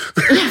me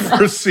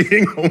for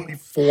seeing only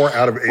 4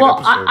 out of 8 well,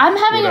 episodes. I'm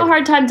having a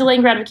hard time delaying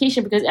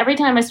gratification because every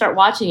time I start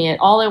watching it,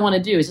 all I want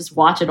to do is just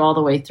watch it all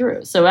the way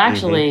through. So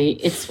actually,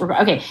 it's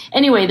okay.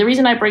 Anyway, the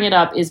reason I bring it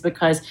up is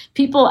because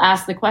people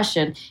ask the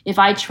question, if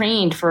I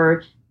trained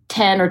for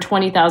 10 or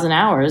 20,000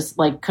 hours,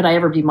 could I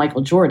ever be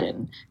Michael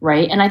Jordan,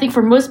 right? And I think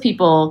for most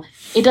people,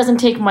 it doesn't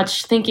take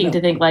much thinking to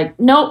think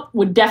nope,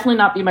 would definitely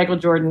not be Michael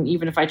Jordan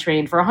even if I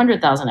trained for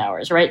 100,000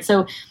 hours, right?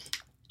 So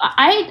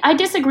I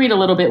disagreed a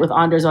little bit with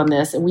Anders on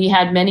this. We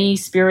had many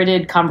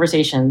spirited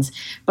conversations,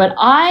 but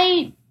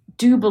I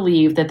do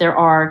believe that there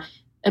are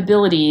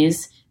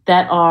abilities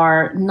that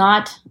are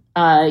not,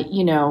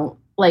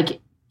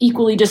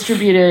 equally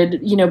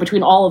distributed,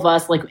 between all of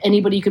us. Like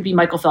anybody could be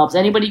Michael Phelps,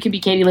 anybody could be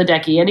Katie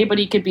Ledecky,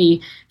 anybody could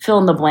be fill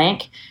in the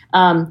blank.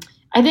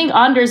 I think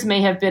Anders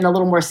may have been a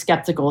little more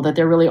skeptical that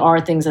there really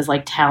are things as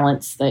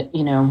talents that,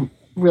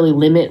 really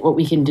limit what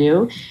we can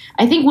do.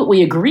 I think what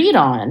we agreed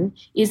on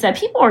is that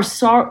people are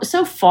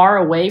so far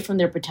away from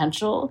their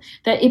potential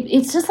that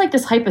it's just like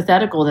this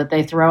hypothetical that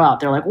they throw out.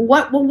 They're like,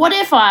 what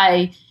if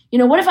I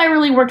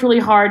really worked really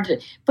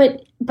hard?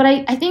 But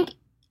I think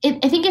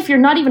if you're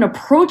not even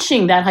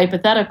approaching that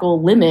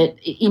hypothetical limit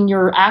in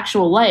your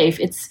actual life,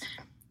 it's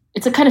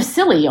a kind of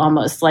silly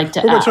almost to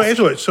ask. So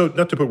Angela,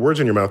 not to put words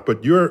in your mouth,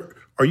 but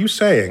are you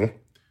saying,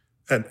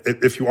 and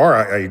if you are,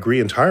 I agree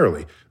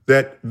entirely,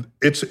 that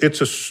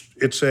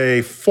it's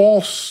a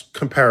false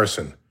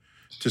comparison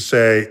to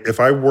say,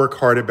 if I work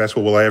hard at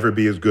basketball, will I ever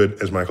be as good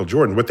as Michael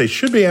Jordan? What they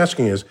should be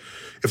asking is,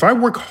 if I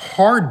work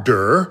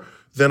harder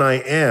than I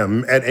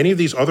am at any of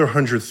these other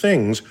 100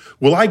 things,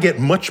 will I get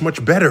much,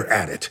 much better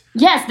at it?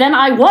 Yes, than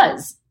I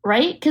was,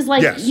 right? Because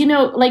Yes.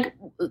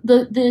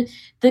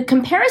 The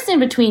comparison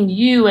between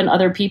you and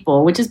other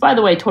people, which is, by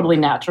the way, totally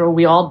natural,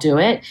 we all do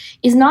it,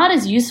 is not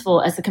as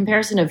useful as the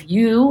comparison of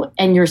you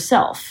and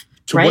yourself,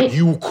 To right? what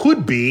you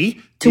could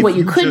be. To if what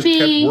you could just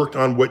be, kept worked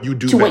on what you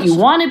do to what you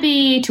best. want to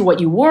be, to what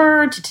you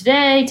were, to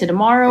today, to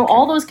tomorrow.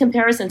 All those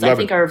comparisons, I Love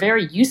think, it. are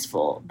very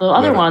useful. The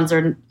other Love it. ones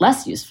are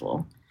less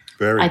useful.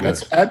 Very I good.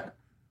 think.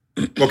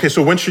 Okay,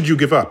 so when should you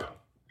give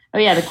up? Oh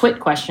yeah, the quit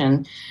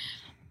question.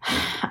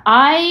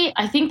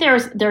 I think there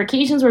are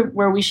occasions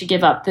where we should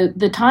give up.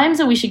 The times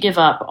that we should give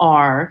up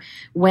are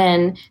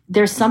when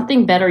there's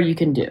something better you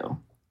can do.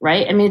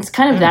 Right? I mean, it's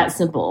kind of that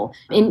simple.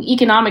 In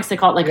economics, they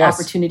call it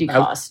opportunity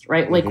cost,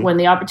 right? Like when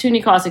the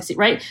opportunity cost exceeds,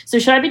 right? So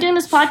should I be doing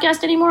this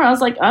podcast anymore? I was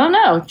like, I don't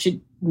know.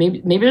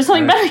 Maybe there's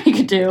something better you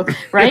could do,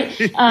 right?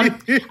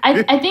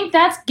 I think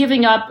that's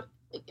giving up,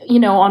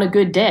 on a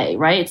good day,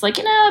 right? It's like,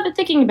 I've been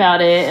thinking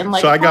about it. And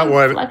like, So I got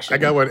one,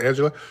 reflection.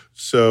 Angela.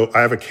 So I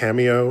have a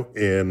cameo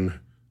in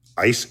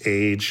Ice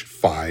Age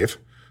 5.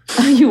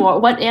 You are.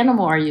 What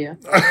animal are you?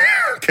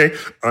 Okay,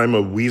 I'm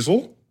a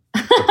weasel.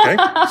 Okay,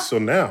 so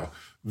now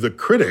the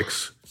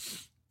critics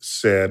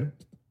said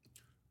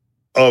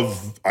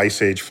of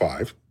Ice Age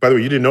 5. By the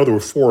way, you didn't know there were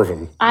 4 of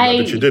them.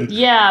 But you didn't.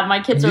 Yeah, my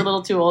kids are a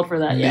little too old for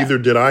that. Neither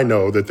did I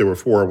know that there were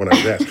 4 when I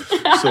was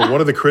asked. So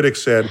one of the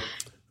critics said,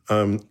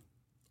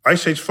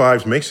 Ice Age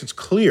 5 makes it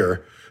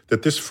clear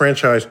that this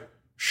franchise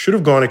should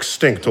have gone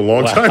extinct a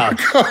long time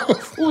ago.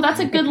 Oh, that's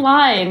a good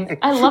line.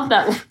 I love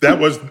that. That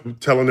was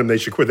telling them they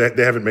should quit.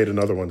 They haven't made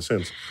another one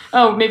since.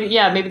 Oh, maybe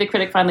the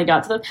critic finally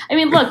got to them. I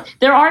mean, look,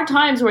 there are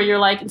times where you're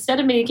like, instead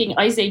of making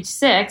Ice Age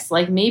 6,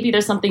 like maybe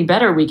there's something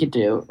better we could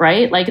do,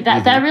 right? Like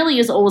that really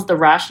is always the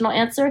rational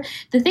answer.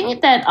 The thing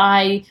that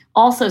I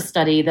also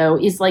study, though,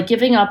 is like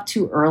giving up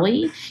too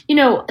early.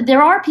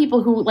 There are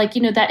people who like,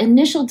 that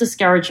initial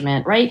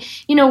discouragement, right?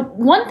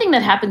 One thing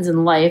that happens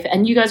in life,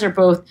 and you guys are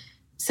both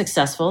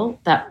successful,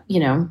 that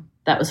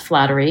was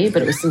flattery,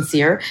 but it was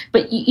sincere.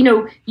 But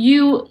you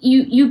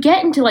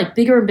get into like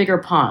bigger and bigger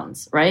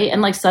ponds, right?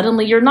 And like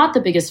suddenly you're not the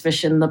biggest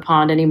fish in the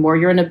pond anymore.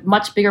 You're in a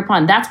much bigger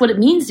pond. That's what it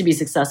means to be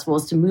successful,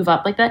 is to move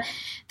up like that.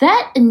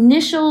 That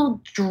initial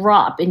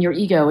drop in your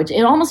ego, it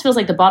almost feels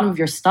like the bottom of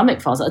your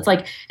stomach falls out.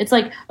 It's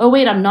like, oh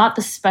wait, I'm not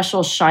the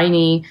special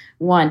shiny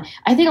one.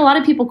 I think a lot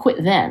of people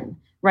quit then,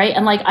 right?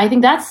 And like I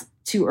think that's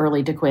too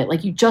early to quit.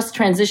 Like you just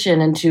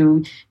transition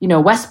into,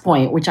 West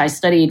Point, which I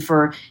studied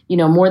for,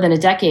 more than a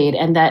decade.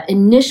 And that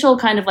initial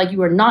kind of like,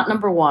 you are not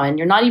number 1,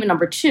 you're not even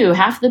number 2,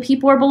 half the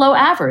people are below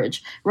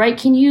average, right?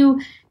 Can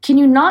you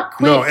not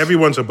quit? No,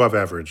 everyone's above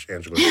average,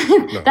 Angela.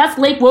 No. That's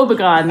Lake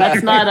Wobegon.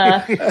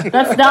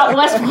 That's not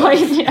West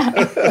Point.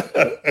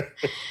 Yeah.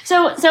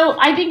 So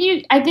I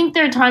think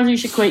there are times you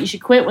should quit. You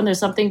should quit when there's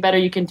something better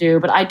you can do.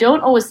 But I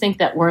don't always think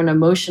that we're an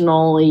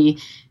emotionally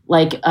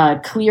like a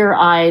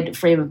clear-eyed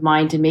frame of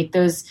mind to make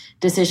those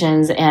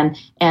decisions.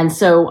 And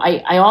so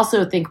I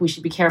also think we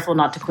should be careful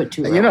not to quit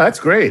too early. That's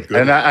great. Good.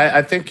 And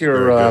I think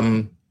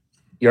your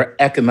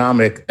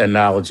economic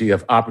analogy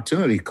of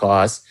opportunity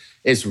cost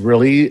is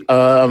really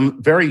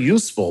very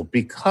useful,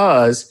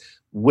 because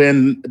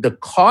when the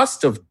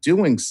cost of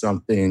doing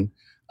something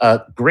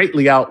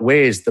greatly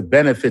outweighs the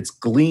benefits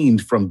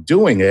gleaned from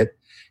doing it,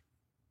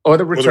 or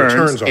the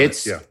returns,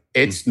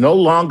 it's no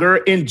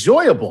longer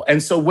enjoyable.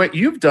 And so what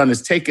you've done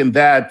is taken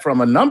that from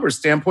a numbers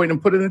standpoint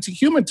and put it into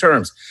human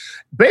terms.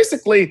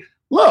 Basically,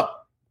 look,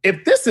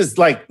 if this is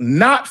like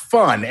not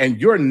fun and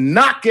you're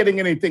not getting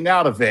anything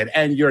out of it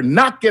and you're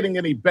not getting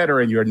any better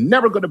and you're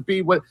never going to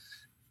be what,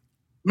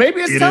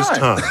 maybe it's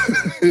time.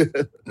 It is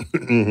time.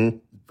 Mm-hmm.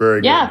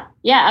 Very good.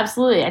 Yeah,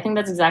 absolutely. I think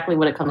that's exactly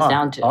what it comes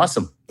down to.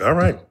 Awesome. All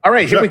right.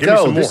 Here we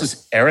go. This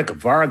is Eric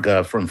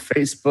Varga from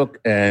Facebook.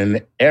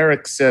 And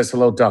Eric says,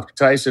 hello, Dr.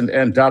 Tyson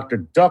and Dr.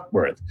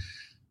 Duckworth.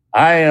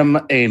 I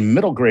am a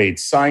middle grade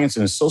science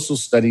and social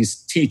studies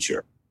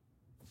teacher.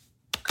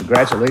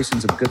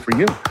 Congratulations and good for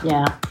you.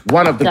 Yeah.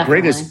 One of the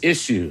definitely. greatest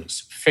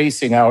issues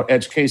facing our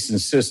education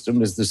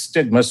system is the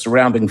stigma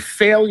surrounding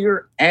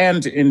failure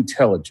and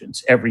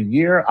intelligence. Every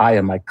year, I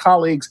and my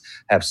colleagues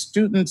have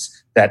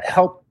students that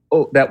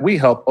we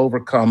help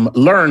overcome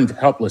learned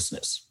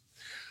helplessness.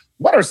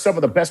 What are some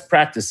of the best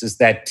practices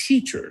that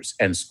teachers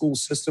and school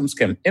systems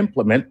can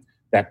implement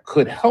that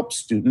could help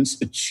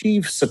students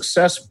achieve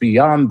success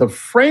beyond the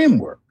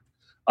framework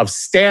of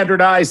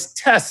standardized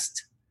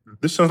tests?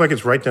 This sounds like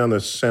it's right down the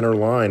center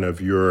line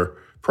of your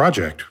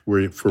project,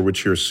 for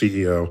which you're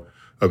CEO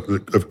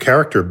of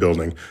character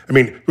building. I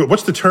mean,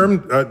 what's the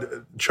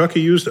term Chuck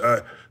used?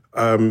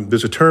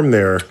 There's a term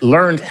there.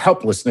 Learned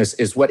helplessness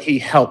is what he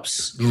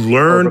helps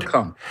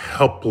overcome.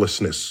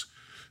 Helplessness.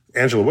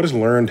 Angela, what is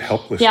learned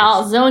helplessness? Yeah,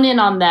 I'll zone in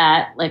on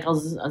that. Like I'll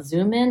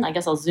zoom in. I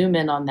guess I'll zoom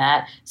in on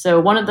that. So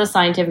one of the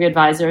scientific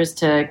advisors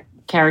to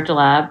Character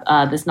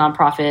Lab, this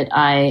nonprofit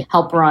I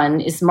help run,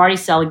 is Marty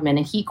Seligman,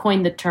 and he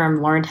coined the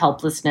term learned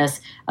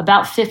helplessness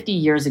about 50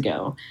 years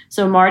ago.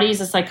 So Marty is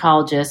a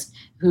psychologist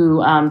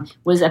who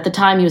was, at the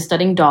time, he was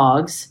studying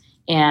dogs,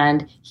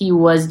 and he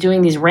was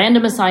doing these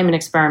random assignment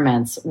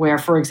experiments where,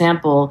 for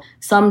example,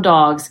 some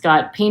dogs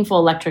got painful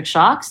electric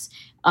shocks,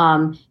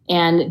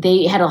 and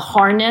they had a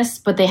harness,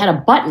 but they had a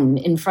button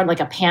in front, like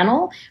a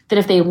panel, that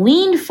if they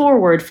leaned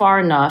forward far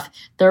enough,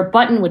 their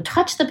button would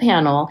touch the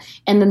panel,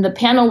 and then the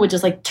panel would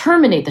just like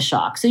terminate the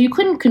shock. So you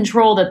couldn't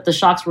control that the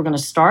shocks were going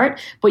to start,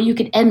 but you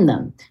could end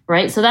them,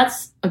 right? So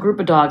that's a group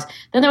of dogs.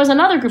 Then there was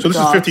another group of dogs.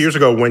 So this is 50 years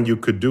ago when you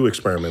could do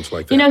experiments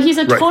like that. You know, he's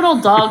a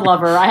total dog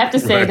lover. I have to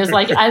say, there's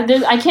like,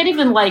 I can't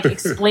even like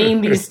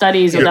explain these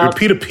studies without...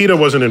 PETA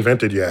wasn't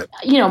invented yet.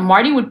 You know,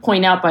 Marty would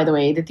point out, by the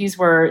way, that these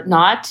were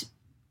not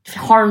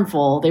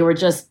harmful. They were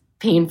just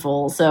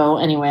painful. So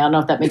anyway, I don't know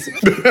if that makes it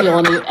feel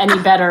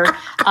any better.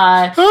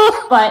 But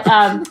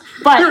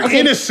you're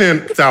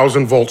innocent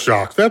 1,000-volt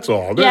shock. That's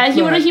all.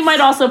 He might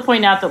also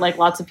point out that like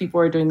lots of people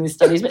are doing these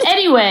studies. But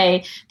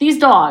anyway, these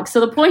dogs. So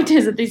the point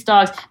is that these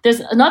dogs, there's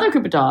another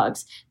group of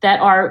dogs that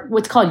are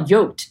what's called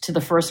yoked to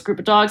the first group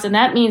of dogs, and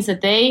that means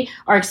that they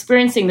are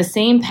experiencing the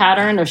same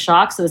pattern of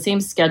shocks, so the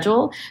same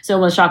schedule. So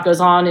when the shock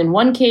goes on in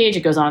one cage,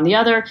 it goes on in the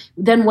other.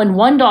 Then when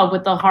one dog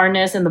with the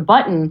harness and the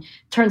button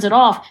turns it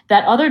off,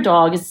 that other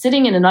dog is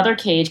sitting in another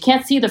cage,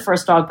 can't see the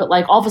first dog, but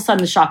like all of a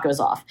sudden the shock goes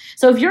off.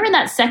 So if you're in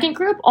that second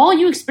group, all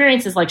you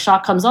experience is like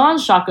shock comes on,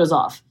 shock goes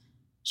off.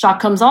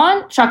 Shock comes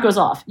on, shock goes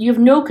off. You have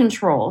no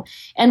control.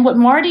 And what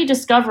Marty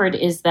discovered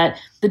is that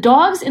the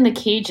dogs in the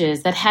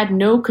cages that had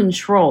no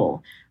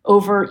control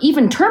over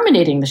even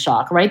terminating the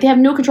shock, right? They have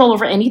no control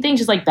over anything,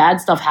 just like bad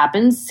stuff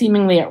happens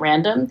seemingly at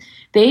random.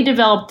 They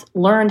developed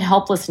learned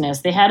helplessness.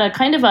 They had a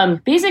kind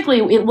of, basically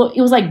it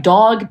was like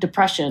dog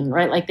depression,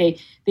 right? Like they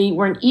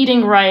weren't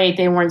eating right,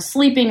 they weren't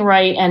sleeping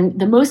right. And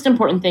the most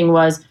important thing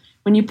was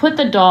when you put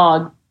the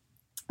dog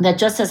that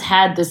just has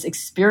had this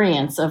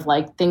experience of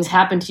like things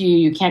happen to you,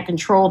 you can't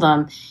control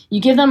them,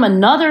 you give them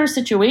another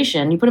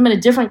situation, you put them in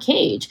a different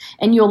cage,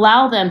 and you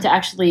allow them to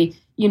actually,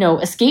 you know,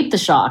 escape the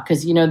shock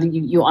because, you know,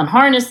 you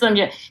unharness them.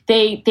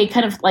 They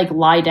kind of like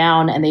lie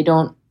down and they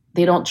don't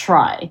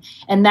try.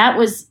 And that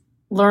was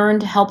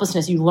learned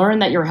helplessness. You learn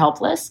that you're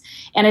helpless.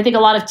 And I think a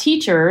lot of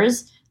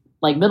teachers,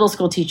 like middle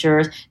school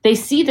teachers, they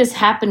see this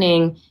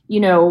happening, you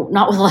know,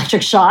 not with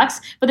electric shocks,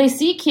 but they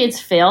see kids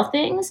fail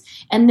things.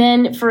 And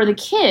then for the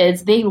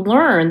kids, they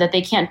learn that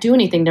they can't do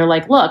anything. They're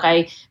like, look,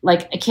 I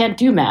can't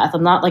do math.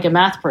 I'm not like a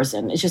math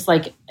person. It's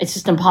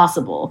just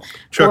impossible.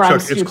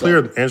 Chuck, it's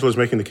clear Angela's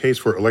making the case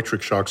for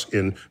electric shocks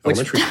in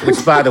elementary school.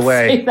 Which, by the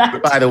way,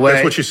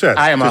 that's what she said.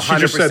 I am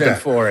 100%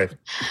 for it.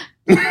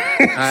 She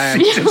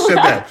just said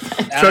that.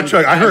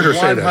 Chuck, I heard her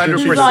say that.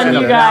 100%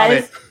 on you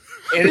guys.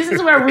 This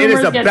is where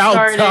rumors get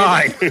started.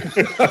 It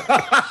is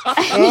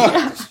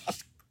about time.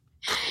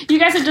 You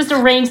guys have just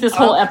arranged this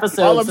whole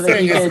episode so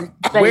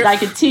that I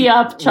could tee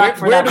up Chuck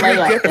for that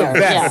layup. Get the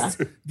best?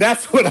 Yeah.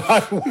 That's what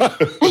I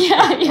want.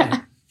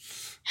 Yeah.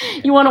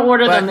 You want to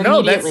order them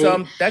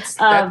immediately.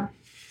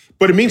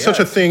 But it means such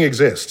a thing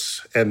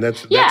exists, and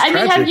that's I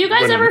mean, have you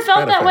guys ever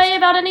felt that way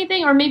about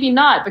anything, or maybe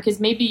not?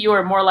 Because maybe you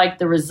are more like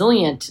the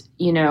resilient,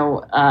 you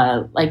know,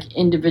 like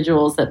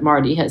individuals that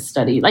Marty has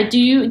studied. Like, do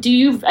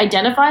you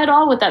identify at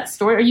all with that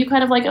story? Are you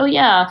kind of like, oh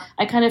yeah,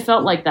 I kind of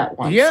felt like that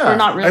once, or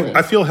not really?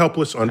 I feel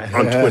helpless on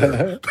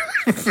Twitter.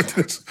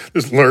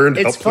 Just learned.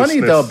 It's funny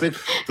though,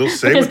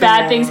 because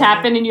bad things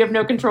happen and you have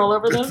no control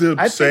over them.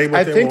 I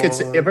think it's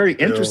very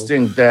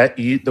interesting that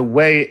the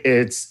way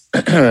it's.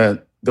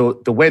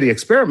 The way the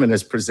experiment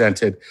is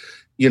presented,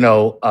 you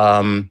know,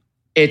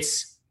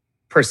 it's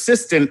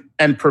persistent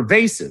and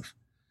pervasive.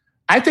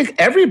 I think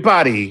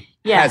everybody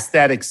has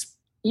that experience.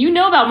 You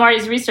know about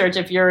Marty's research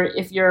if you're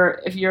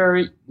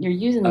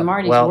using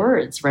Marty's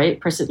words,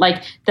 right?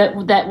 Like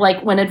that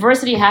like when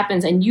adversity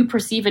happens and you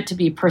perceive it to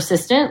be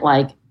persistent,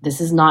 like this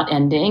is not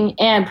ending,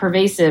 and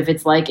pervasive, it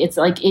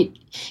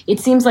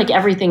seems like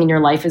everything in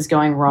your life is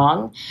going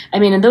wrong. I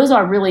mean, and those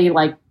are really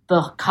like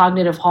the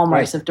cognitive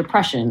hallmarks of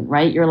depression,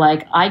 right? You're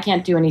like, I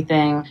can't do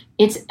anything.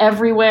 It's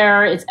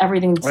everywhere. It's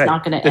everything that's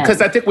not going to end. Because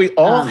I think we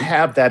all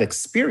have that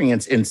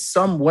experience in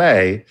some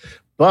way,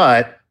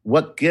 but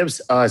what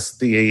gives us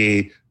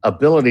the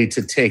ability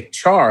to take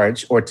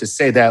charge or to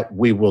say that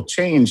we will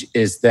change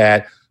is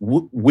that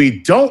we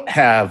don't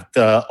have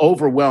the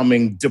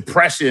overwhelming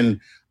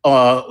depression.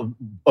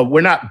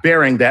 We're not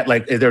bearing that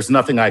like there's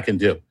nothing I can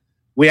do.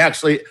 We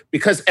actually,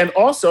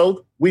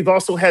 we've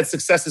also had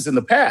successes in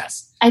the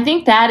past. I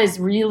think that is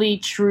really,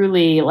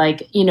 truly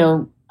like, you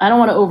know, I don't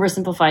want to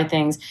oversimplify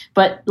things,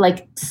 but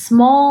like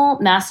small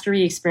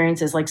mastery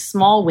experiences, like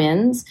small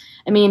wins.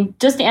 I mean,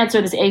 just to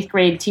answer this 8th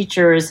grade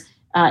teacher's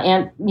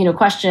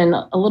question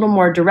a little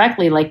more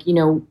directly, like, you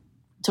know,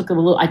 I took a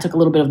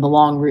little bit of the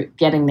long route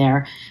getting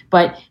there,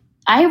 but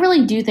I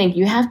really do think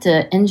you have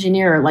to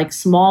engineer like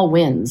small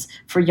wins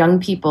for young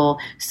people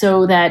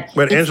so that.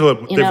 But Angela,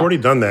 they've already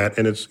done that,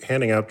 and it's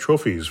handing out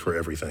trophies for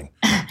everything.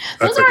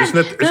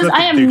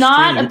 I am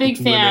not a big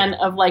fan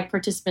of like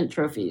participant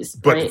trophies.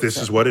 But this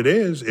is what it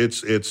is.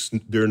 It's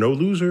there are no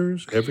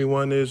losers.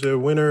 Everyone is a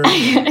winner.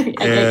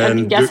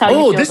 And guess how you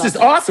feel this is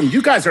awesome.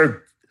 You guys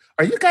are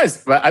you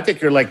guys? I think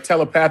you're like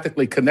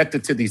telepathically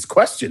connected to these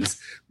questions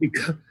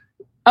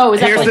Oh,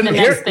 is that like the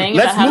next thing?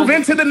 Let's move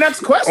into the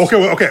next question.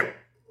 Okay.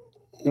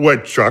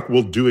 What, Chuck?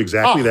 We'll do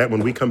exactly that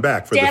when we come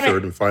back for the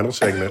third and final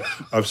segment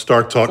of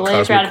Star Talk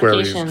Cosmic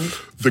Queries,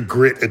 the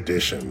Grit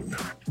Edition,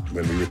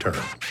 when we return.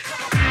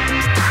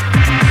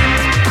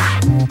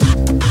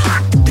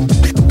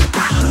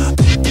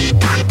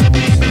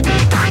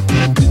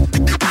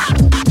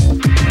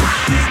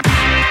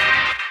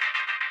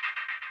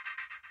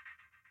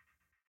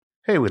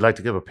 Hey, we'd like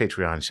to give a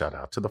Patreon shout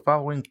out to the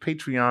following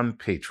Patreon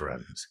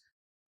patrons: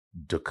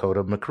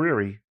 Dakota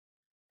McCreary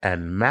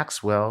and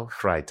Maxwell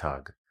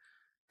Freitag.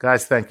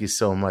 Guys, thank you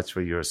so much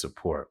for your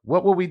support.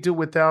 What would we do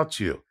without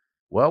you?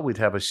 Well, we'd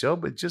have a show,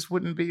 but it just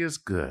wouldn't be as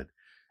good.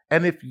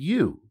 And if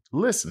you,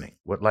 listening,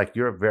 would like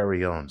your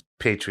very own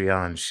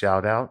Patreon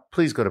shout out,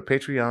 please go to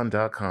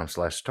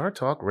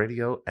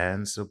patreon.com/StarTalkRadio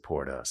and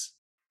support us.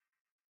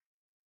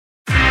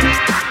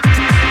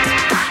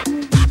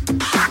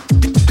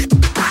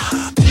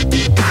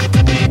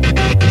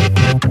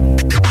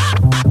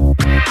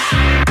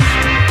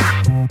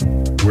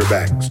 We're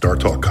back. Star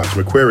Talk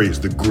Cosmic Queries,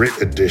 the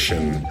Grit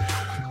Edition,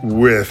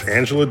 with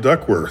Angela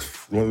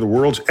Duckworth, one of the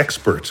world's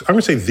experts. I'm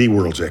going to say the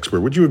world's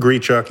expert. Would you agree,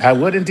 Chuck? I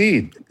would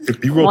indeed.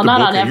 If you wrote well, the not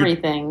book on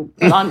everything,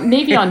 but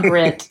maybe on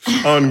grit.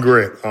 on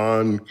grit.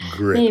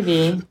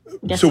 Maybe.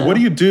 So what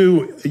do you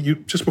do? You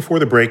just before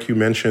the break, you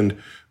mentioned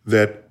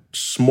that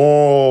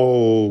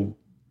small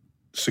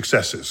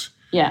successes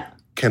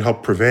can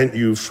help prevent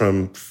you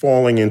from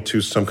falling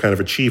into some kind of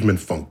achievement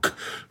funk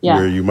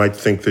where you might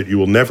think that you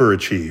will never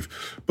achieve.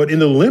 But in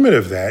the limit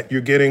of that,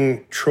 you're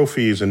getting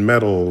trophies and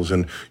medals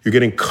and you're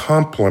getting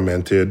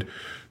complimented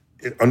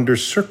under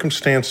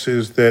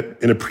circumstances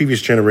that in a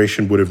previous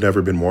generation would have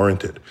never been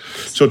warranted.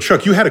 So,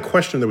 Chuck, you had a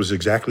question that was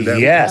exactly that.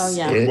 Yes.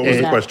 What was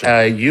the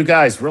question? You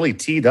guys really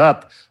teed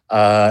up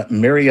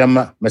Miriam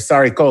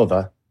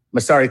Masarykova.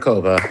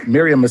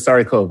 Miriam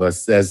Masarykova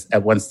says,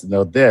 wants to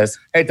know this.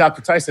 Hey,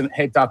 Dr. Tyson.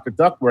 Hey, Dr.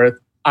 Duckworth.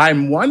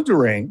 I'm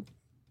wondering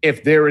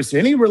if there is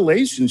any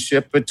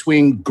relationship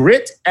between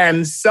grit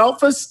and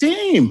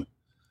self-esteem.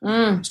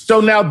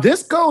 So now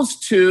this goes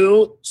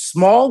to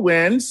small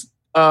wins,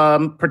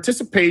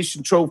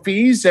 participation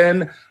trophies,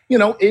 and, you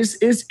know, is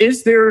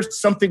there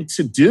something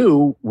to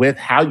do with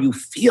how you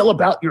feel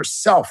about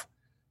yourself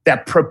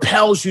that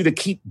propels you to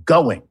keep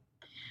going?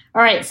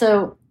 All right,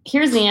 so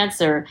here's the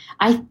answer.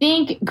 I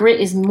think grit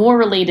is more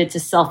related to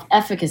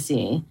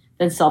self-efficacy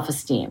than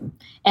self-esteem.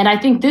 And I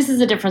think this is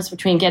the difference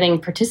between getting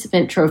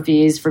participant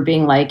trophies for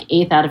being like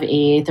 8th out of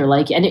 8th or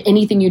like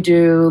anything you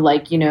do,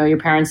 like, you know, your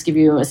parents give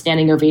you a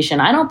standing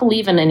ovation. I don't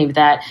believe in any of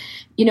that.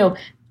 You know,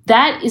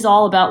 that is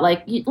all about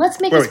like,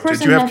 let's make this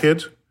person did you have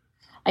kids?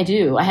 I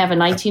do. I have a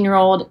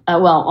 19-year-old,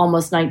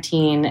 almost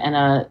 19,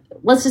 and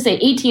let's just say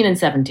 18 and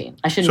 17.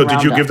 I shouldn't round up.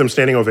 So did you give them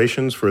standing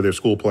ovations for their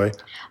school play?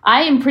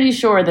 I am pretty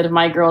sure that if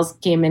my girls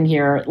came in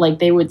here, like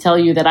they would tell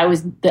you that I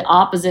was the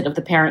opposite of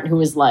the parent who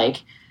was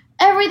like,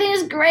 everything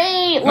is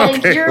great,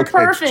 like you're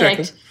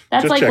perfect.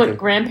 That's like what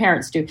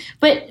grandparents do.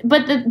 But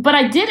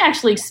I did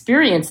actually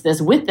experience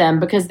this with them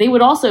because they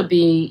would also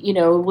be, you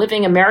know,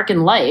 living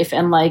American life,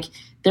 and like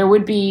there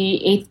would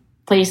be 8th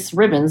place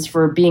ribbons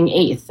for being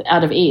 8th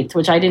out of 8th,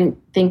 which I didn't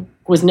think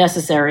was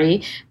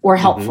necessary or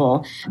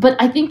helpful. But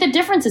I think the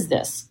difference is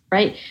this,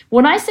 right?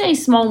 When I say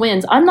small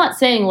wins, I'm not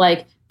saying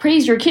like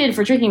praise your kid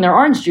for drinking their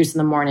orange juice in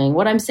the morning.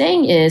 What I'm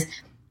saying is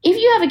if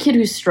you have a kid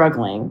who's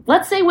struggling,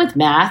 let's say with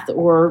math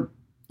or,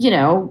 you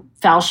know,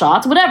 foul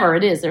shots, whatever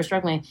it is, they're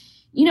struggling.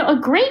 You know, a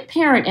great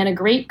parent and a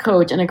great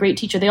coach and a great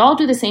teacher, they all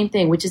do the same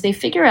thing, which is they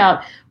figure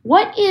out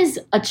what is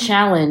a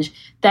challenge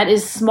that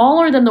is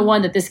smaller than the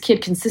one that this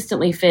kid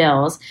consistently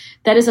fails,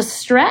 that is a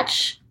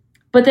stretch,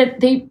 but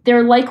that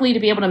they're likely to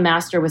be able to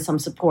master with some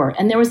support.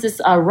 And there was this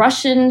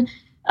Russian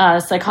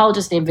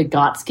psychologist named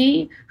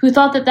Vygotsky who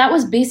thought that that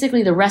was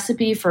basically the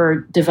recipe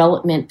for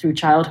development through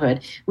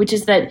childhood, which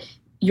is that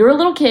you're a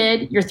little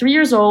kid, you're 3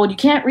 years old, you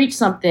can't reach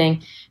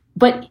something,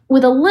 but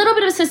with a little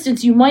bit of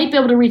assistance, you might be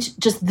able to reach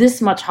just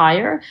this much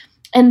higher.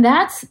 And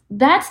that's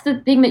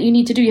the thing that you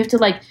need to do. You have to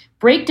like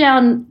break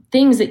down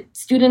things that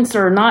students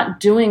are not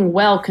doing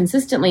well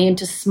consistently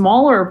into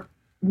smaller,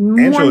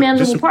 more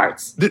manageable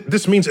parts.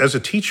 This means as a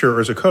teacher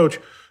or as a coach,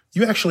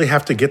 you actually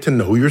have to get to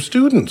know your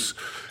students.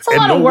 It's a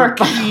lot of work,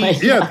 by the way.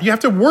 Yeah, you have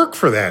to work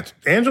for that.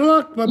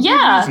 Angela, be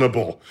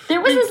reasonable.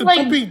 There was this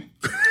like...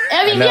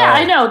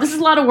 I know. This is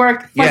a lot of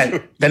work. Yeah,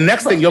 the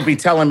next thing you'll be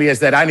telling me is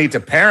that I need to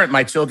parent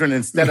my children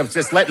instead of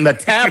just letting the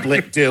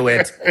tablet do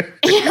it.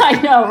 Yeah,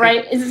 I know,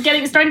 right?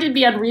 It's starting to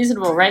be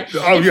unreasonable, right?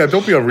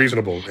 Don't be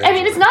unreasonable. Angela. I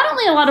mean, it's not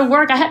only a lot of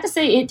work. I have to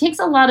say, it takes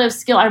a lot of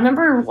skill. I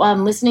remember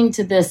listening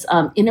to this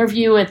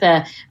interview with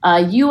a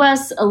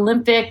U.S.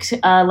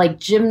 Olympic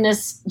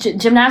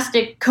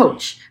gymnastic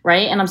coach,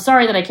 right? And I'm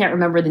sorry that I can't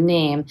remember remember the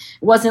name.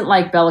 It wasn't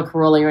like Bella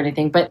Caroli or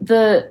anything, but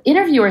the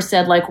interviewer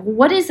said, like,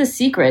 what is the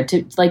secret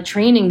to like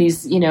training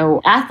these,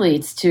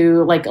 athletes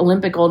to like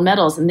Olympic gold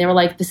medals? And they were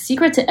like, the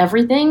secret to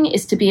everything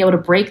is to be able to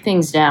break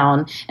things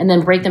down and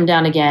then break them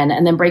down again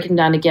and then break them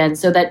down again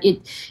so that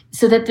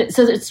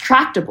it's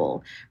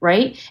tractable,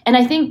 right? And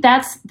I think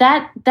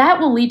that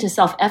will lead to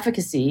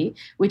self-efficacy,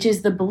 which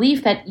is the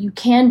belief that you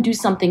can do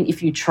something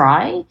if you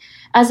try,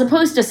 as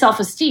opposed to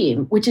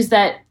self-esteem, which is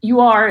that you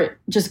are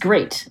just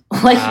great.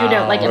 And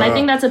I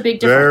think that's a big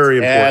difference. Very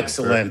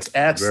important.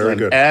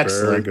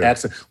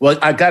 Excellent. Well,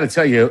 I got to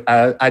tell you,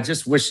 I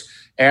just wish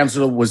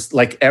Angela was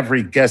like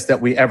every guest that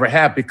we ever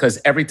have, because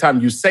every time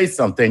you say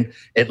something,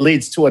 it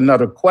leads to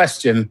another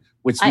question,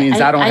 which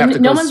means I don't have to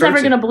go No one's searching.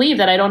 ever going to believe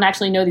that I don't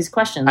actually know these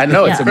questions. I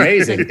know, it's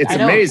amazing. It's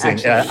amazing.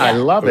 I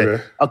love it.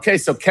 Okay. Okay,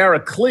 so Kara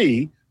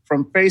Klee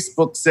from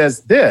Facebook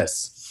says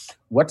this.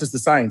 What does the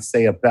science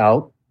say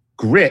about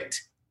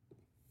grit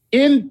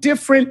in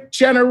different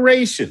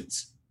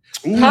generations?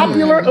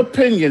 Popular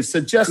opinion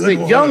suggests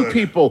that young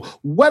people,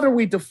 whether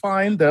we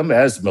define them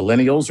as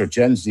millennials or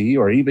Gen Z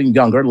or even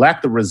younger,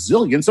 lack the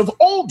resilience of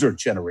older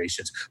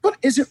generations. But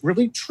is it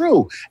really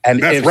true?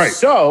 And That's if right.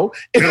 so...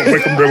 They don't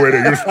make them the way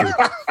they used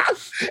to.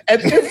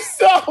 And if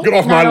so... Get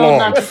off my lawn.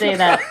 Not to say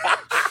that.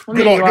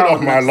 Get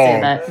off my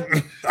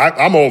lawn.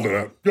 I'm old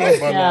enough. Get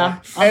off my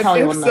lawn. I'm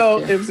probably And old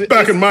if enough so... too.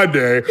 Back in my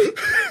day.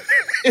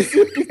 Is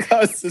it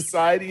because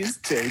society is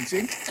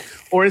changing,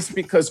 or is it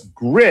because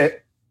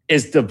grit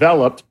is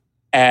developed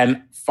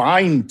and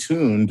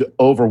fine-tuned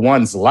over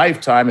one's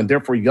lifetime, and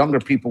therefore younger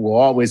people will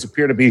always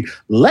appear to be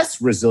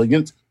less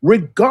resilient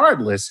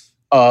regardless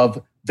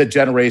of the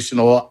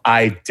generational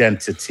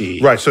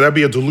identity? Right. So that'd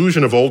be a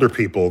delusion of older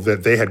people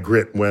that they had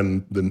grit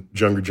when the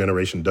younger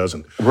generation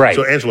doesn't. Right.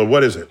 So, Angela,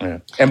 what is it? Yeah.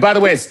 And by the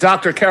way, it's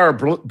Dr. Kara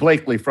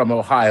Blakely from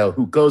Ohio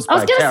who goes by I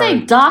was going to Kara.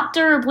 say,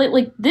 Dr.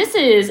 Blakely, this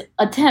is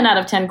a 10 out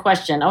of 10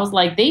 question. I was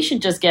like, they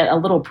should just get a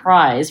little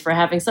prize for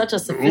having such a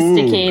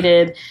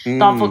sophisticated,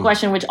 thoughtful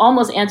question, which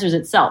almost answers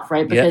itself,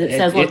 right? Because it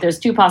says, look, there's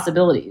two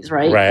possibilities,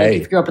 right? Right. Like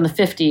if you grew up in the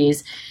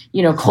 50s,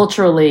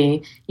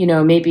 culturally,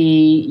 maybe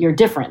you're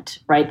different,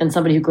 right, than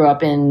somebody who grew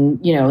up in,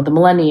 the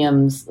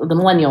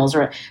millennials,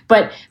 or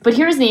but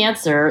here's the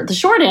answer. The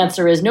short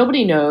answer is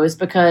nobody knows,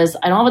 because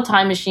I don't have a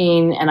time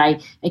machine and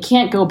I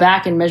can't go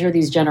back and measure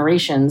these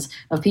generations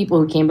of people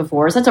who came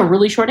before us. That's a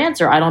really short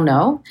answer. I don't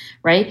know,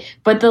 right?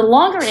 But the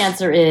longer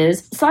answer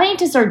is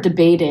scientists are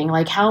debating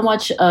like how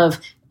much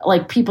of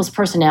like people's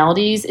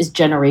personalities is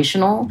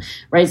generational,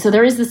 right? So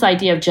there is this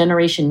idea of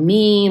generation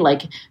me,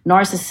 like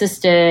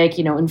narcissistic,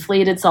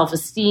 inflated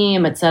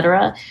self-esteem, et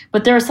cetera.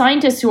 But there are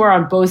scientists who are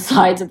on both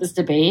sides of this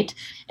debate,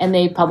 and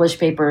they publish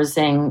papers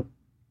saying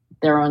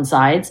their own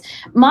sides.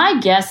 My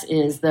guess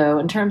is, though,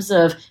 in terms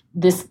of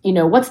this,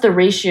 what's the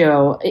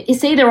ratio?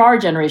 Say there are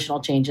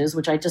generational changes,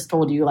 which I just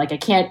told you, like I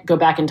can't go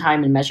back in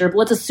time and measure, but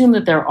let's assume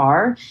that there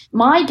are.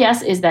 My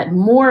guess is that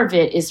more of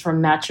it is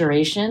from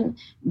maturation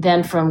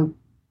than from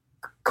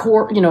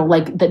core,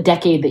 like the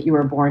decade that you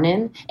were born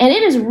in. And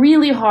it is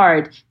really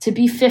hard to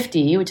be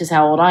 50, which is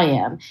how old I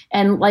am,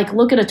 and like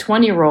look at a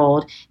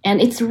 20-year-old.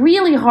 And it's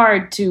really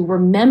hard to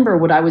remember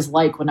what I was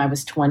like when I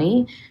was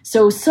 20.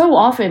 So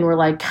often we're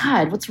like,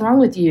 God, what's wrong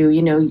with you?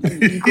 You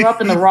grew up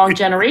in the wrong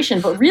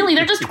generation, but really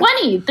they're just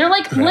 20. They're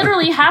like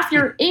literally half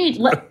your age,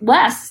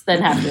 less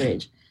than half your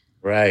age.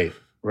 Right.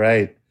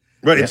 Right.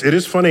 It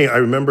is funny. I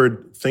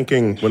remember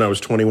thinking when I was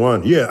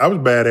 21, I was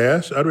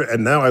badass.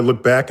 And now I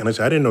look back and I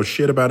say, I didn't know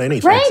shit about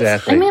anything. Right.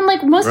 Exactly. I mean,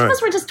 like most of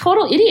us were just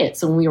total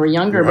idiots when we were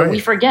younger, but we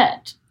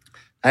forget.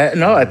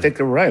 I think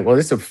you're right. Well,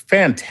 it's a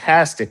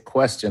fantastic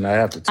question, I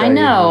have to tell you. I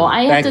know.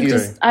 You.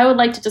 I would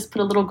like to just put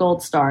a little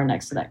gold star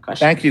next to that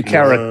question. Thank you,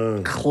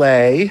 Kara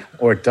Clay,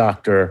 or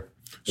Dr.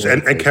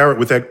 And Kara,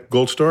 with that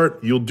gold star,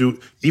 you'll do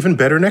even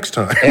better next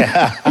time.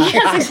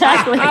 Yes,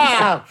 exactly.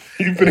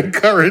 You've been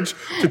encouraged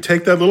to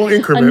take that little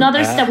increment.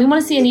 Another step. We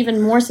want to see an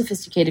even more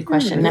sophisticated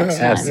question next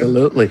time.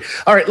 Absolutely.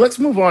 All right, let's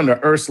move on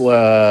to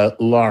Ursula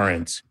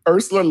Lawrence.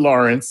 Ursula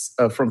Lawrence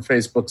from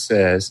Facebook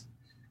says,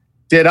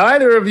 did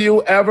either of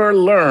you ever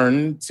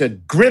learn to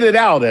grit it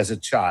out as a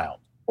child,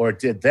 or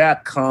did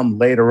that come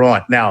later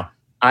on? Now,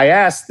 I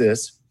ask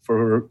this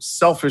for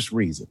selfish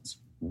reasons.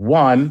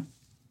 One,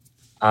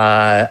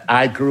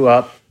 I grew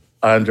up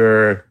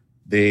under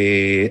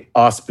the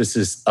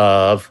auspices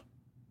of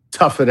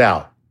tough it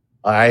out.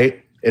 All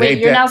right. Wait,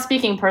 you're now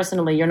speaking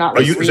personally. You're not.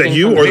 Is that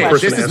you or the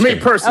person? This is me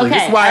personally.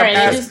 Okay,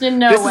 this is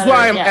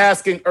why I'm I'm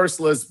asking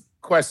Ursula's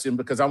question,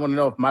 because I want to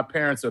know if my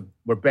parents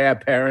were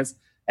bad parents,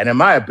 and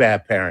am I a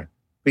bad parent?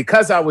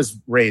 Because I was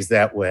raised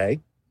that way,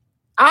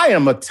 I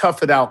am a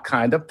tough it out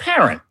kind of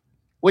parent,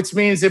 which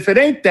means if it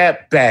ain't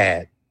that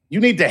bad, you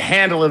need to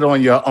handle it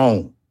on your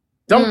own.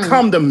 Don't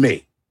come to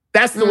me.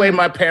 That's the way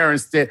my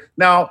parents did.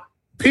 Now,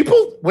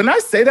 people, when I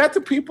say that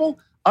to people,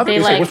 other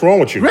people say, what's wrong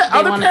with you?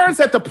 Other parents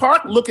at the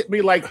park look at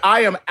me like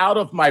I am out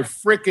of my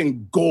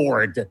freaking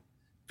gourd.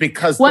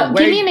 Because give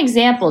me an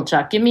example,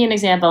 Chuck. Give me an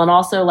example. And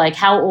also, like,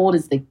 how old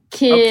is the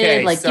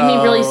kid? Okay, give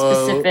me really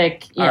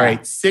specific. All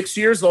right, 6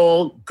 years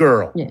old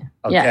girl. Yeah.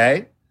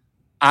 Okay.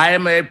 I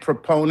am a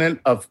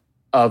proponent of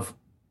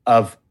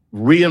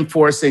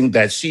reinforcing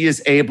that she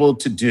is able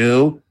to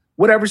do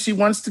whatever she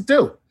wants to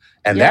do.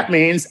 And that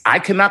means I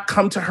cannot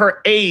come to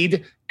her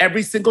aid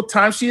every single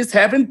time she is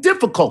having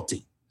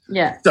difficulty.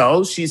 Yeah.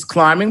 So she's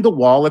climbing the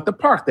wall at the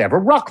park. They have a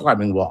rock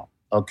climbing wall.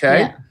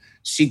 Okay. Yeah.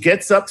 She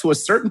gets up to a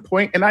certain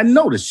point, and I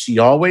notice she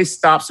always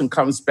stops and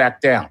comes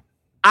back down.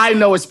 I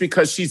know it's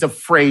because she's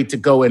afraid to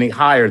go any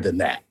higher than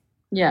that.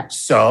 Yeah.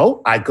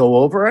 So I go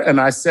over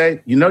and I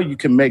say, you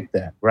can make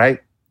that, right?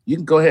 You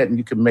can go ahead and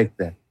you can make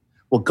that.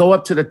 Well, go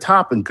up to the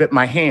top and grip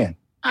my hand.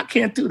 I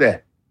can't do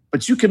that,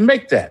 but you can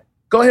make that.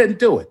 Go ahead and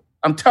do it.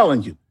 I'm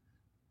telling you.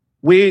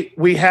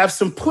 We have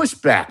some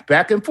pushback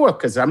back and forth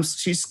because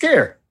she's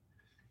scared.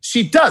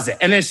 She does it.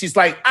 And then she's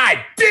like,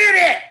 I did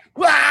it.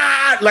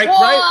 Wah! Like, Wah!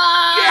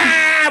 right?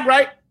 Yeah,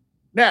 right.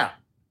 Now,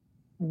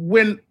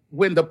 when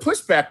the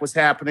pushback was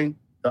happening,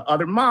 the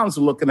other moms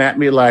were looking at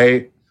me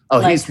like, oh,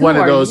 like, he's one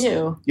of those.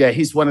 Yeah,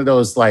 he's one of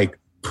those like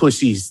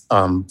pushy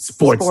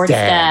sports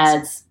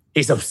dads.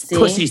 He's a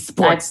pushy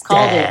sports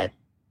dad.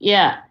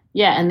 Yeah.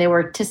 Yeah. And they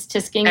were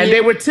tisk-tisking and you.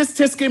 They were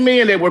tisk-tisking me,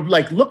 and they were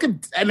like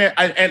looking and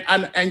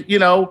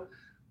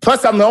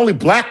plus I'm the only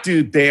black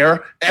dude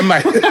there. And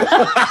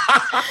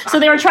so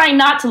they were trying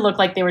not to look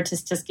like they were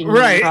tisk-tisking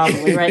you,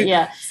 probably, right?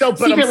 Yeah.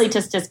 Secretly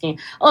tisk-tisking.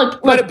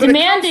 Look,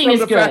 demanding is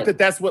good. The fact that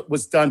that's what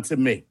was done to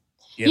me.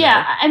 You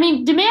know? I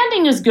mean,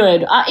 demanding is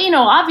good.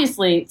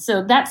 Obviously,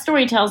 so that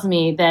story tells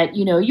me that,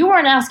 you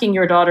weren't asking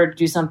your daughter to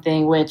do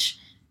something which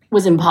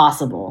was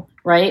impossible,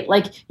 right?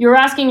 Like, you're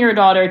asking your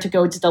daughter to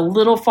go just a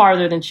little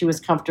farther than she was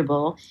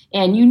comfortable.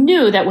 And you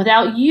knew that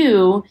without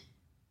you,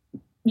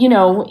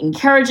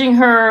 encouraging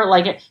her,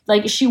 like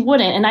she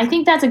wouldn't. And I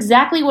think that's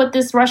exactly what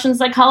this Russian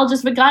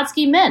psychologist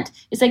Vygotsky meant,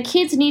 is that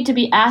kids need to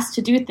be asked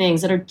to do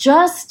things that are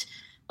just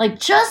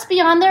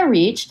beyond their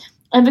reach.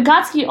 And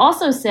Vygotsky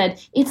also said,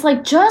 it's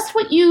like just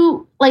what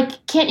you,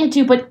 can't yet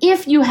do, but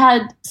if you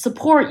had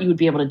support, you would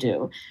be able to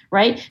do,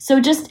 right? So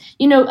just,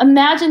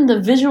 imagine the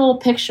visual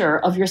picture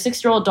of your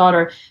 6-year-old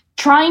daughter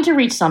trying to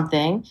reach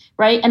something,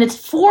 right? And it's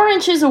 4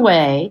 inches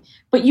away,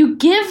 but you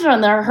give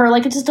her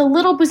just a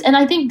little boost. And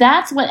I think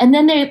that's what, and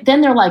then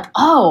they're like,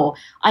 oh,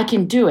 I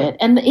can do it.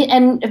 And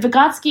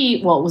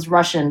Vygotsky, well, it was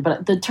Russian,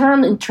 but the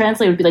term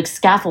translated would be like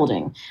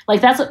scaffolding.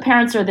 Like, that's what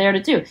parents are there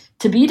to do,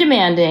 to be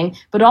demanding,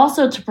 but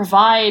also to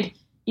provide,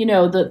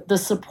 the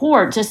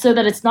support, just so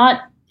that it's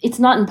not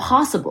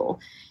impossible.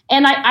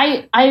 And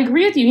I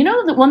agree with you.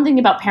 The one thing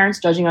about parents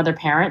judging other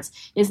parents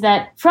is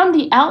that from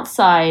the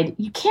outside,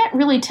 you can't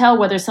really tell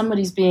whether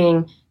somebody's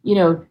being,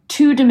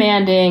 too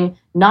demanding,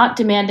 not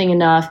demanding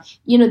enough.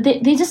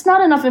 They just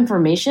not enough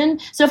information.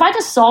 So if I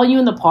just saw you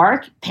in the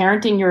park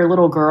parenting your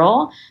little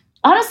girl,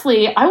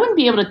 honestly, I wouldn't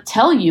be able to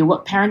tell you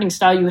what parenting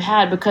style you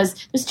had because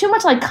there's too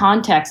much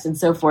context and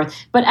so forth.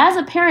 But as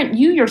a parent,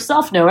 you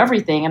yourself know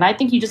everything. And I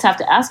think you just have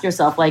to ask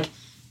yourself,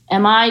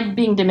 am I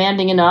being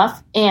demanding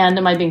enough and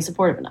am I being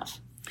supportive enough?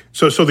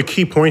 So the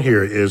key point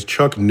here is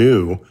Chuck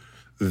knew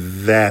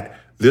that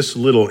this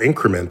little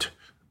increment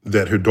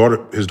that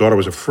his daughter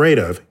was afraid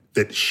of,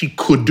 that she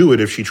could do it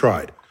if she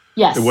tried.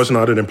 Yes. It was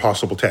not an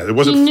impossible task. It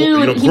wasn't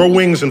grow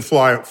wings and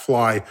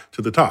fly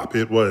to the top.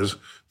 It was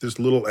this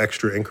little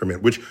extra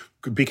increment, which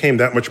became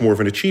that much more of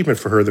an achievement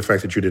for her, the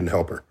fact that you didn't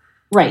help her.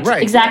 Right,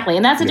 exactly.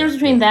 And that's the difference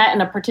between that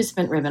and a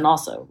participant ribbon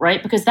also,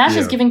 right? Because that's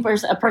just giving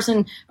a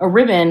person a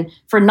ribbon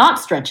for not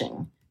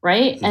stretching,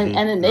 right? Mm-hmm.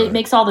 And it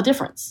makes all the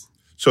difference.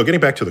 So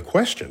getting back to the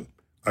question,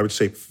 I would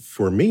say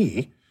for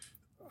me,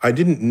 I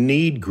didn't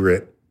need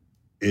grit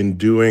in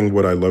doing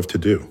what I love to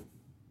do.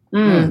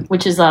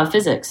 Which is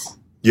physics.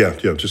 Yeah,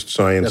 just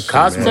science.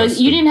 So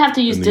you didn't have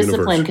to use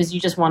discipline because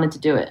you just wanted to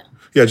do it.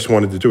 Yeah, I just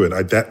wanted to do it.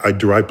 I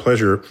derive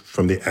pleasure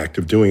from the act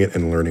of doing it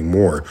and learning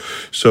more.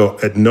 So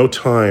at no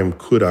time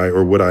could I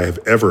or would I have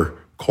ever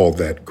called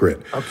that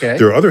grit. Okay.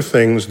 There are other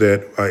things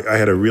that I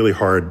had a really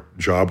hard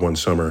job one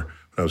summer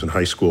when I was in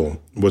high school.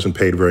 Wasn't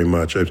paid very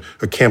much. I was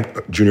a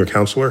camp junior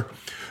counselor,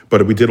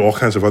 but we did all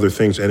kinds of other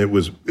things, and it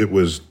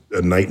was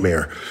a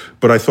nightmare.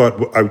 But I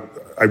thought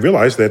I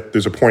realized that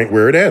there's a point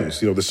where it ends.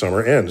 The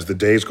summer ends. The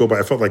days go by.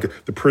 I felt like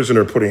the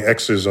prisoner putting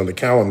X's on the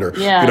calendar.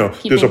 Yeah,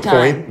 there's a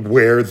point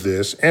where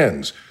this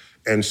ends.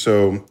 And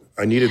so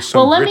I needed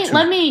some grit.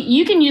 Let me,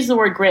 you can use the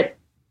word grit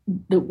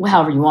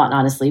however you want,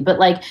 honestly. But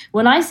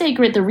when I say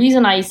grit, the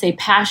reason I say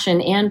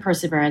passion and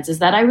perseverance is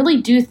that I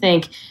really do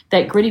think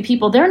that gritty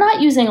people, they're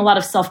not using a lot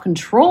of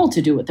self-control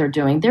to do what they're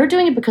doing. They're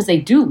doing it because they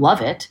do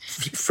love it.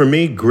 For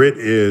me, grit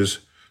is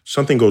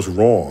something goes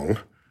wrong.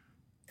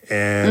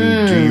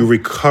 And do you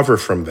recover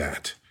from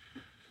that?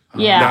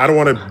 Yeah. Now, I don't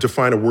want to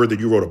define a word that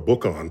you wrote a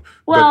book on,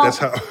 well, but that's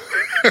how...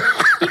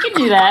 You can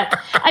do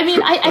that. I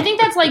mean, I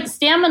think that's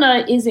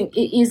stamina is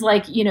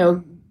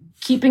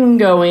keeping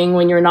going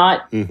when you're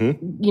not,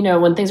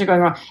 when things are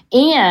going wrong.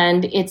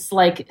 And it's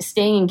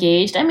staying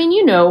engaged. I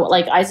mean,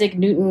 Isaac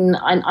Newton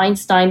and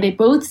Einstein, they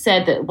both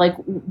said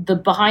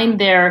that behind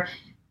their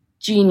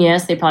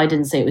genius, they probably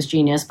didn't say it was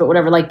genius, but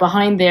whatever,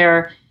 behind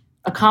their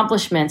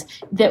accomplishments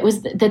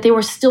that they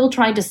were still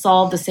trying to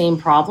solve the same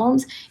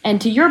problems. And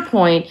to your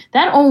point,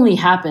 that only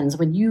happens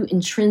when you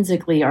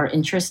intrinsically are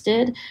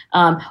interested.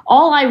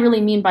 All I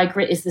really mean by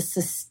grit is the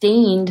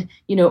sustained,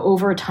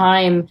 over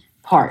time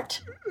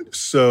part.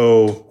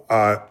 So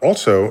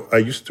also, I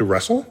used to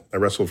wrestle. I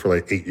wrestled for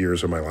like 8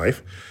 years of my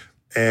life.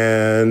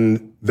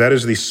 And that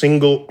is the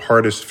single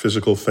hardest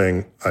physical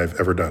thing I've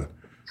ever done.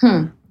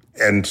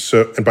 And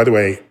by the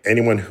way,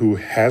 anyone who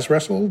has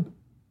wrestled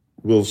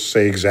will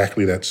say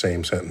exactly that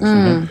same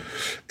sentence.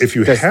 If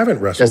you haven't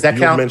wrestled, does that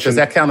count? Does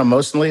that count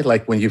emotionally?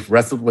 Like when you've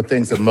wrestled with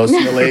things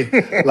emotionally,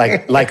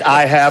 like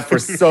I have for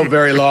so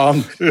very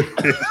long,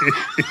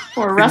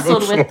 or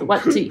wrestled with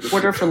what to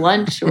order for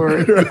lunch,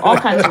 or all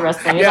kinds of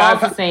wrestling. It's all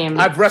the same.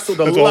 I've wrestled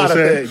a lot of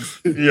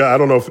things. Yeah, I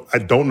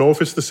don't know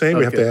if it's the same. Okay.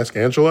 We have to ask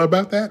Angela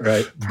about that.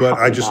 Right. But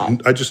I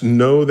just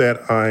know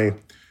that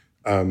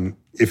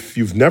if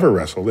you've never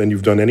wrestled and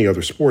you've done any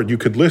other sport, you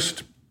could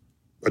list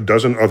a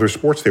dozen other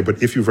sports there,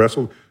 but if you've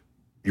wrestled,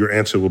 your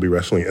answer will be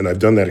wrestling. And I've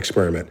done that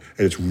experiment,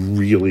 and it's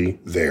really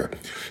there.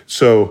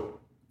 So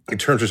in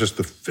terms of just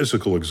the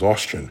physical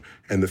exhaustion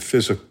and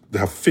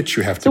how fit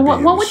you have to be. So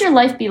what would your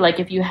life be like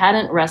if you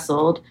hadn't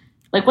wrestled?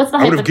 Like, what's the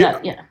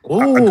hypothetical? Yeah.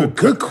 Oh,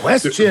 good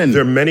question.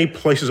 There are many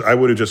places I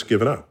would have just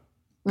given up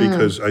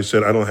because I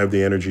said, I don't have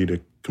the energy to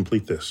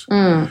complete this.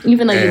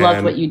 Even though you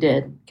loved what you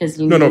did.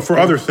 For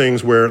other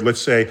things where,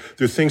 let's say,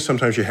 there are things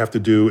sometimes you have to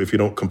do if you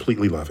don't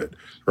completely love it,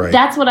 right?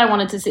 That's what I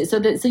wanted to say.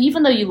 So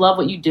even though you love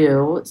what you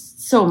do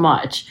so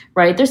much,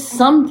 right, there's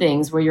some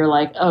things where you're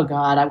like, oh,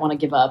 God, I want to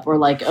give up, or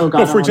like, oh,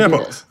 God, for example,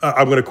 do this.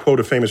 I'm going to quote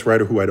a famous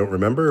writer who I don't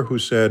remember, who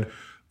said,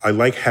 I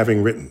like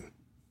having written.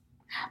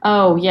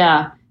 Oh,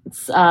 yeah.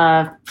 It's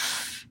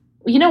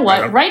you know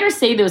what? Writers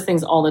say those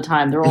things all the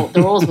time. They're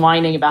always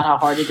whining about how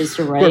hard it is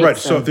to write. Right.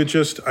 So they're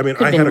just, I wrote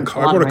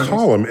a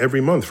column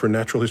every month for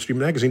Natural History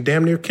Magazine,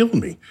 damn near killed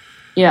me.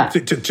 Yeah.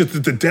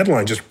 The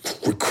deadline just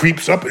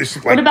creeps up. It's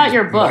like what about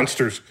your book?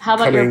 Monsters how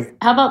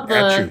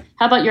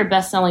about your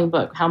best-selling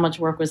book? How much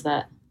work was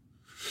that?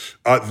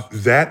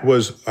 That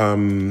was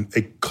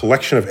a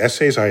collection of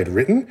essays I had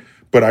written,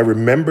 but I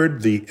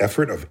remembered the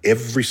effort of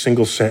every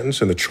single sentence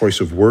and the choice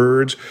of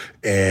words.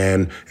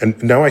 And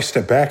now I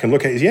step back and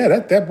look at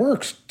it. That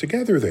works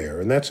together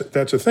there. And that's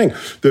a thing.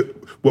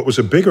 What was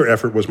a bigger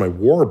effort was my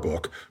war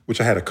book,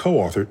 which I had a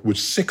co-author,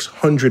 was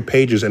 600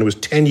 pages, and it was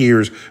 10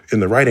 years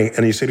in the writing.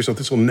 And you say to yourself,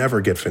 this will never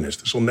get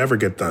finished. This will never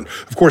get done.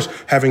 Of course,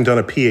 having done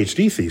a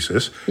PhD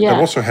thesis, that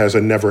also has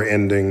a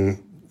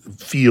never-ending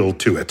feel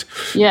to it.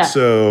 Yeah.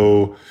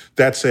 So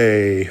that's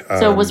a...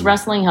 so was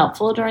wrestling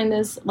helpful during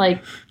this?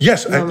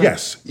 Yes,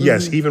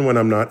 yes. Even when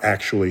I'm not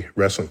actually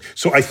wrestling.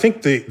 So I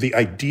think the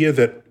idea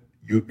that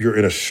you're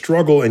in a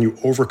struggle and you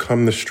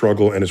overcome the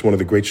struggle and it's one of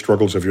the great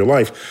struggles of your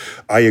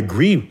life, I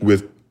agree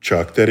with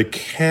Chuck that it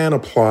can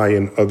apply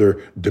in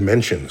other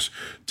dimensions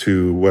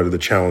to what the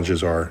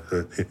challenges are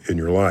in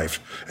your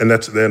life. And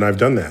I've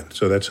done that.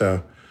 So that's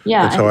how...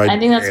 Yeah, I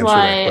think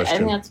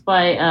that's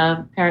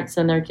why parents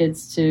send their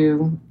kids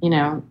to,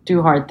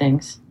 do hard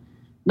things.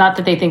 Not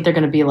that they think they're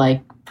going to be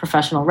like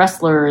professional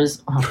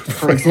wrestlers,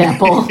 for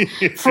example,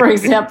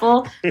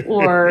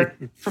 or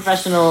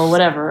professional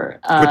whatever.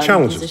 But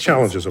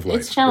challenges of life.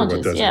 It's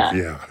challenges.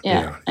 Yeah,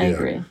 I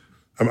agree.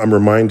 I'm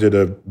reminded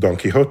of Don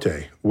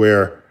Quixote,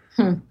 where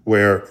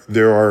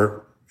there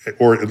are,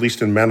 or at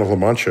least in Man of La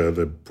Mancha,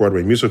 the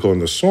Broadway musical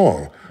and the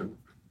song,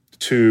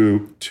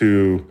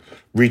 to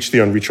reach the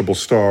unreachable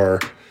star,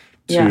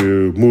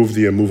 to move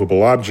the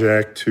immovable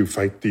object, to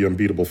fight the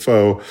unbeatable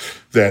foe.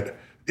 That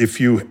if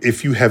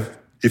you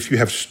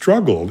have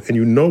struggled and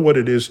you know what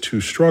it is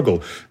to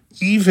struggle,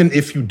 even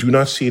if you do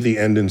not see the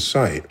end in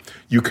sight,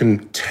 you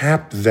can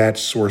tap that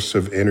source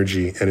of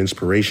energy and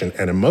inspiration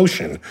and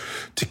emotion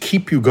to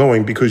keep you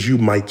going because you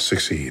might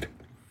succeed.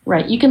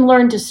 Right. You can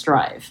learn to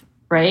strive.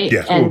 Right.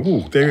 Yes.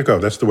 There you go.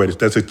 That's the way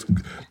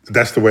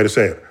to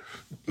say it.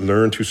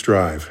 Learn to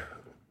strive.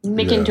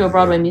 Make it into a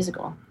Broadway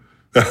musical.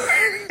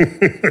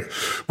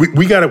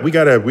 we gotta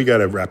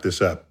wrap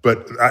this up.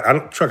 But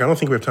Chuck, I don't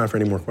think we have time for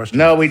any more questions.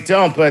 No, we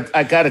don't. But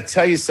I got to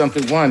tell you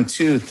something. 1,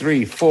 2,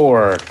 3,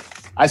 4.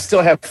 I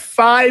still have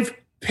 5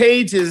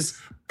 pages.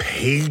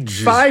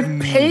 5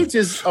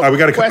 pages of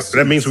questions.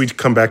 That means we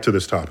come back to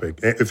this topic.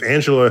 If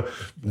Angela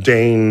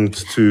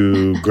deigns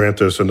to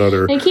grant us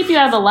another... They keep you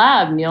out of the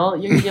lab, Neil.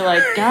 You're going to be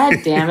like, God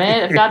damn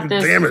it. I've got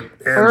this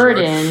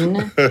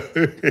burden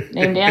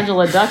named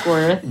Angela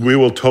Duckworth. We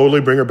will totally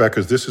bring her back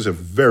because this is a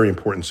very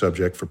important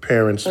subject for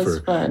parents,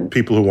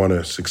 people who want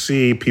to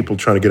succeed, people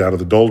trying to get out of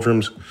the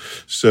doldrums.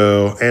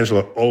 So,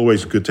 Angela,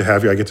 always good to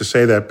have you. I get to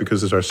say that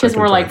because it's our second time. Because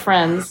we're like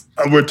friends.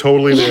 We're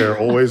totally there.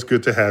 Always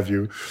good to have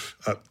you.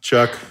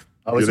 Chuck,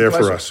 always you're there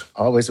for us.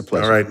 Always a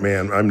pleasure. All right,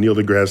 man. I'm Neil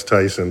deGrasse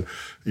Tyson,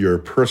 your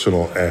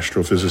personal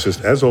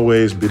astrophysicist, as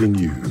always, bidding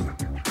you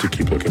to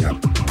keep looking up.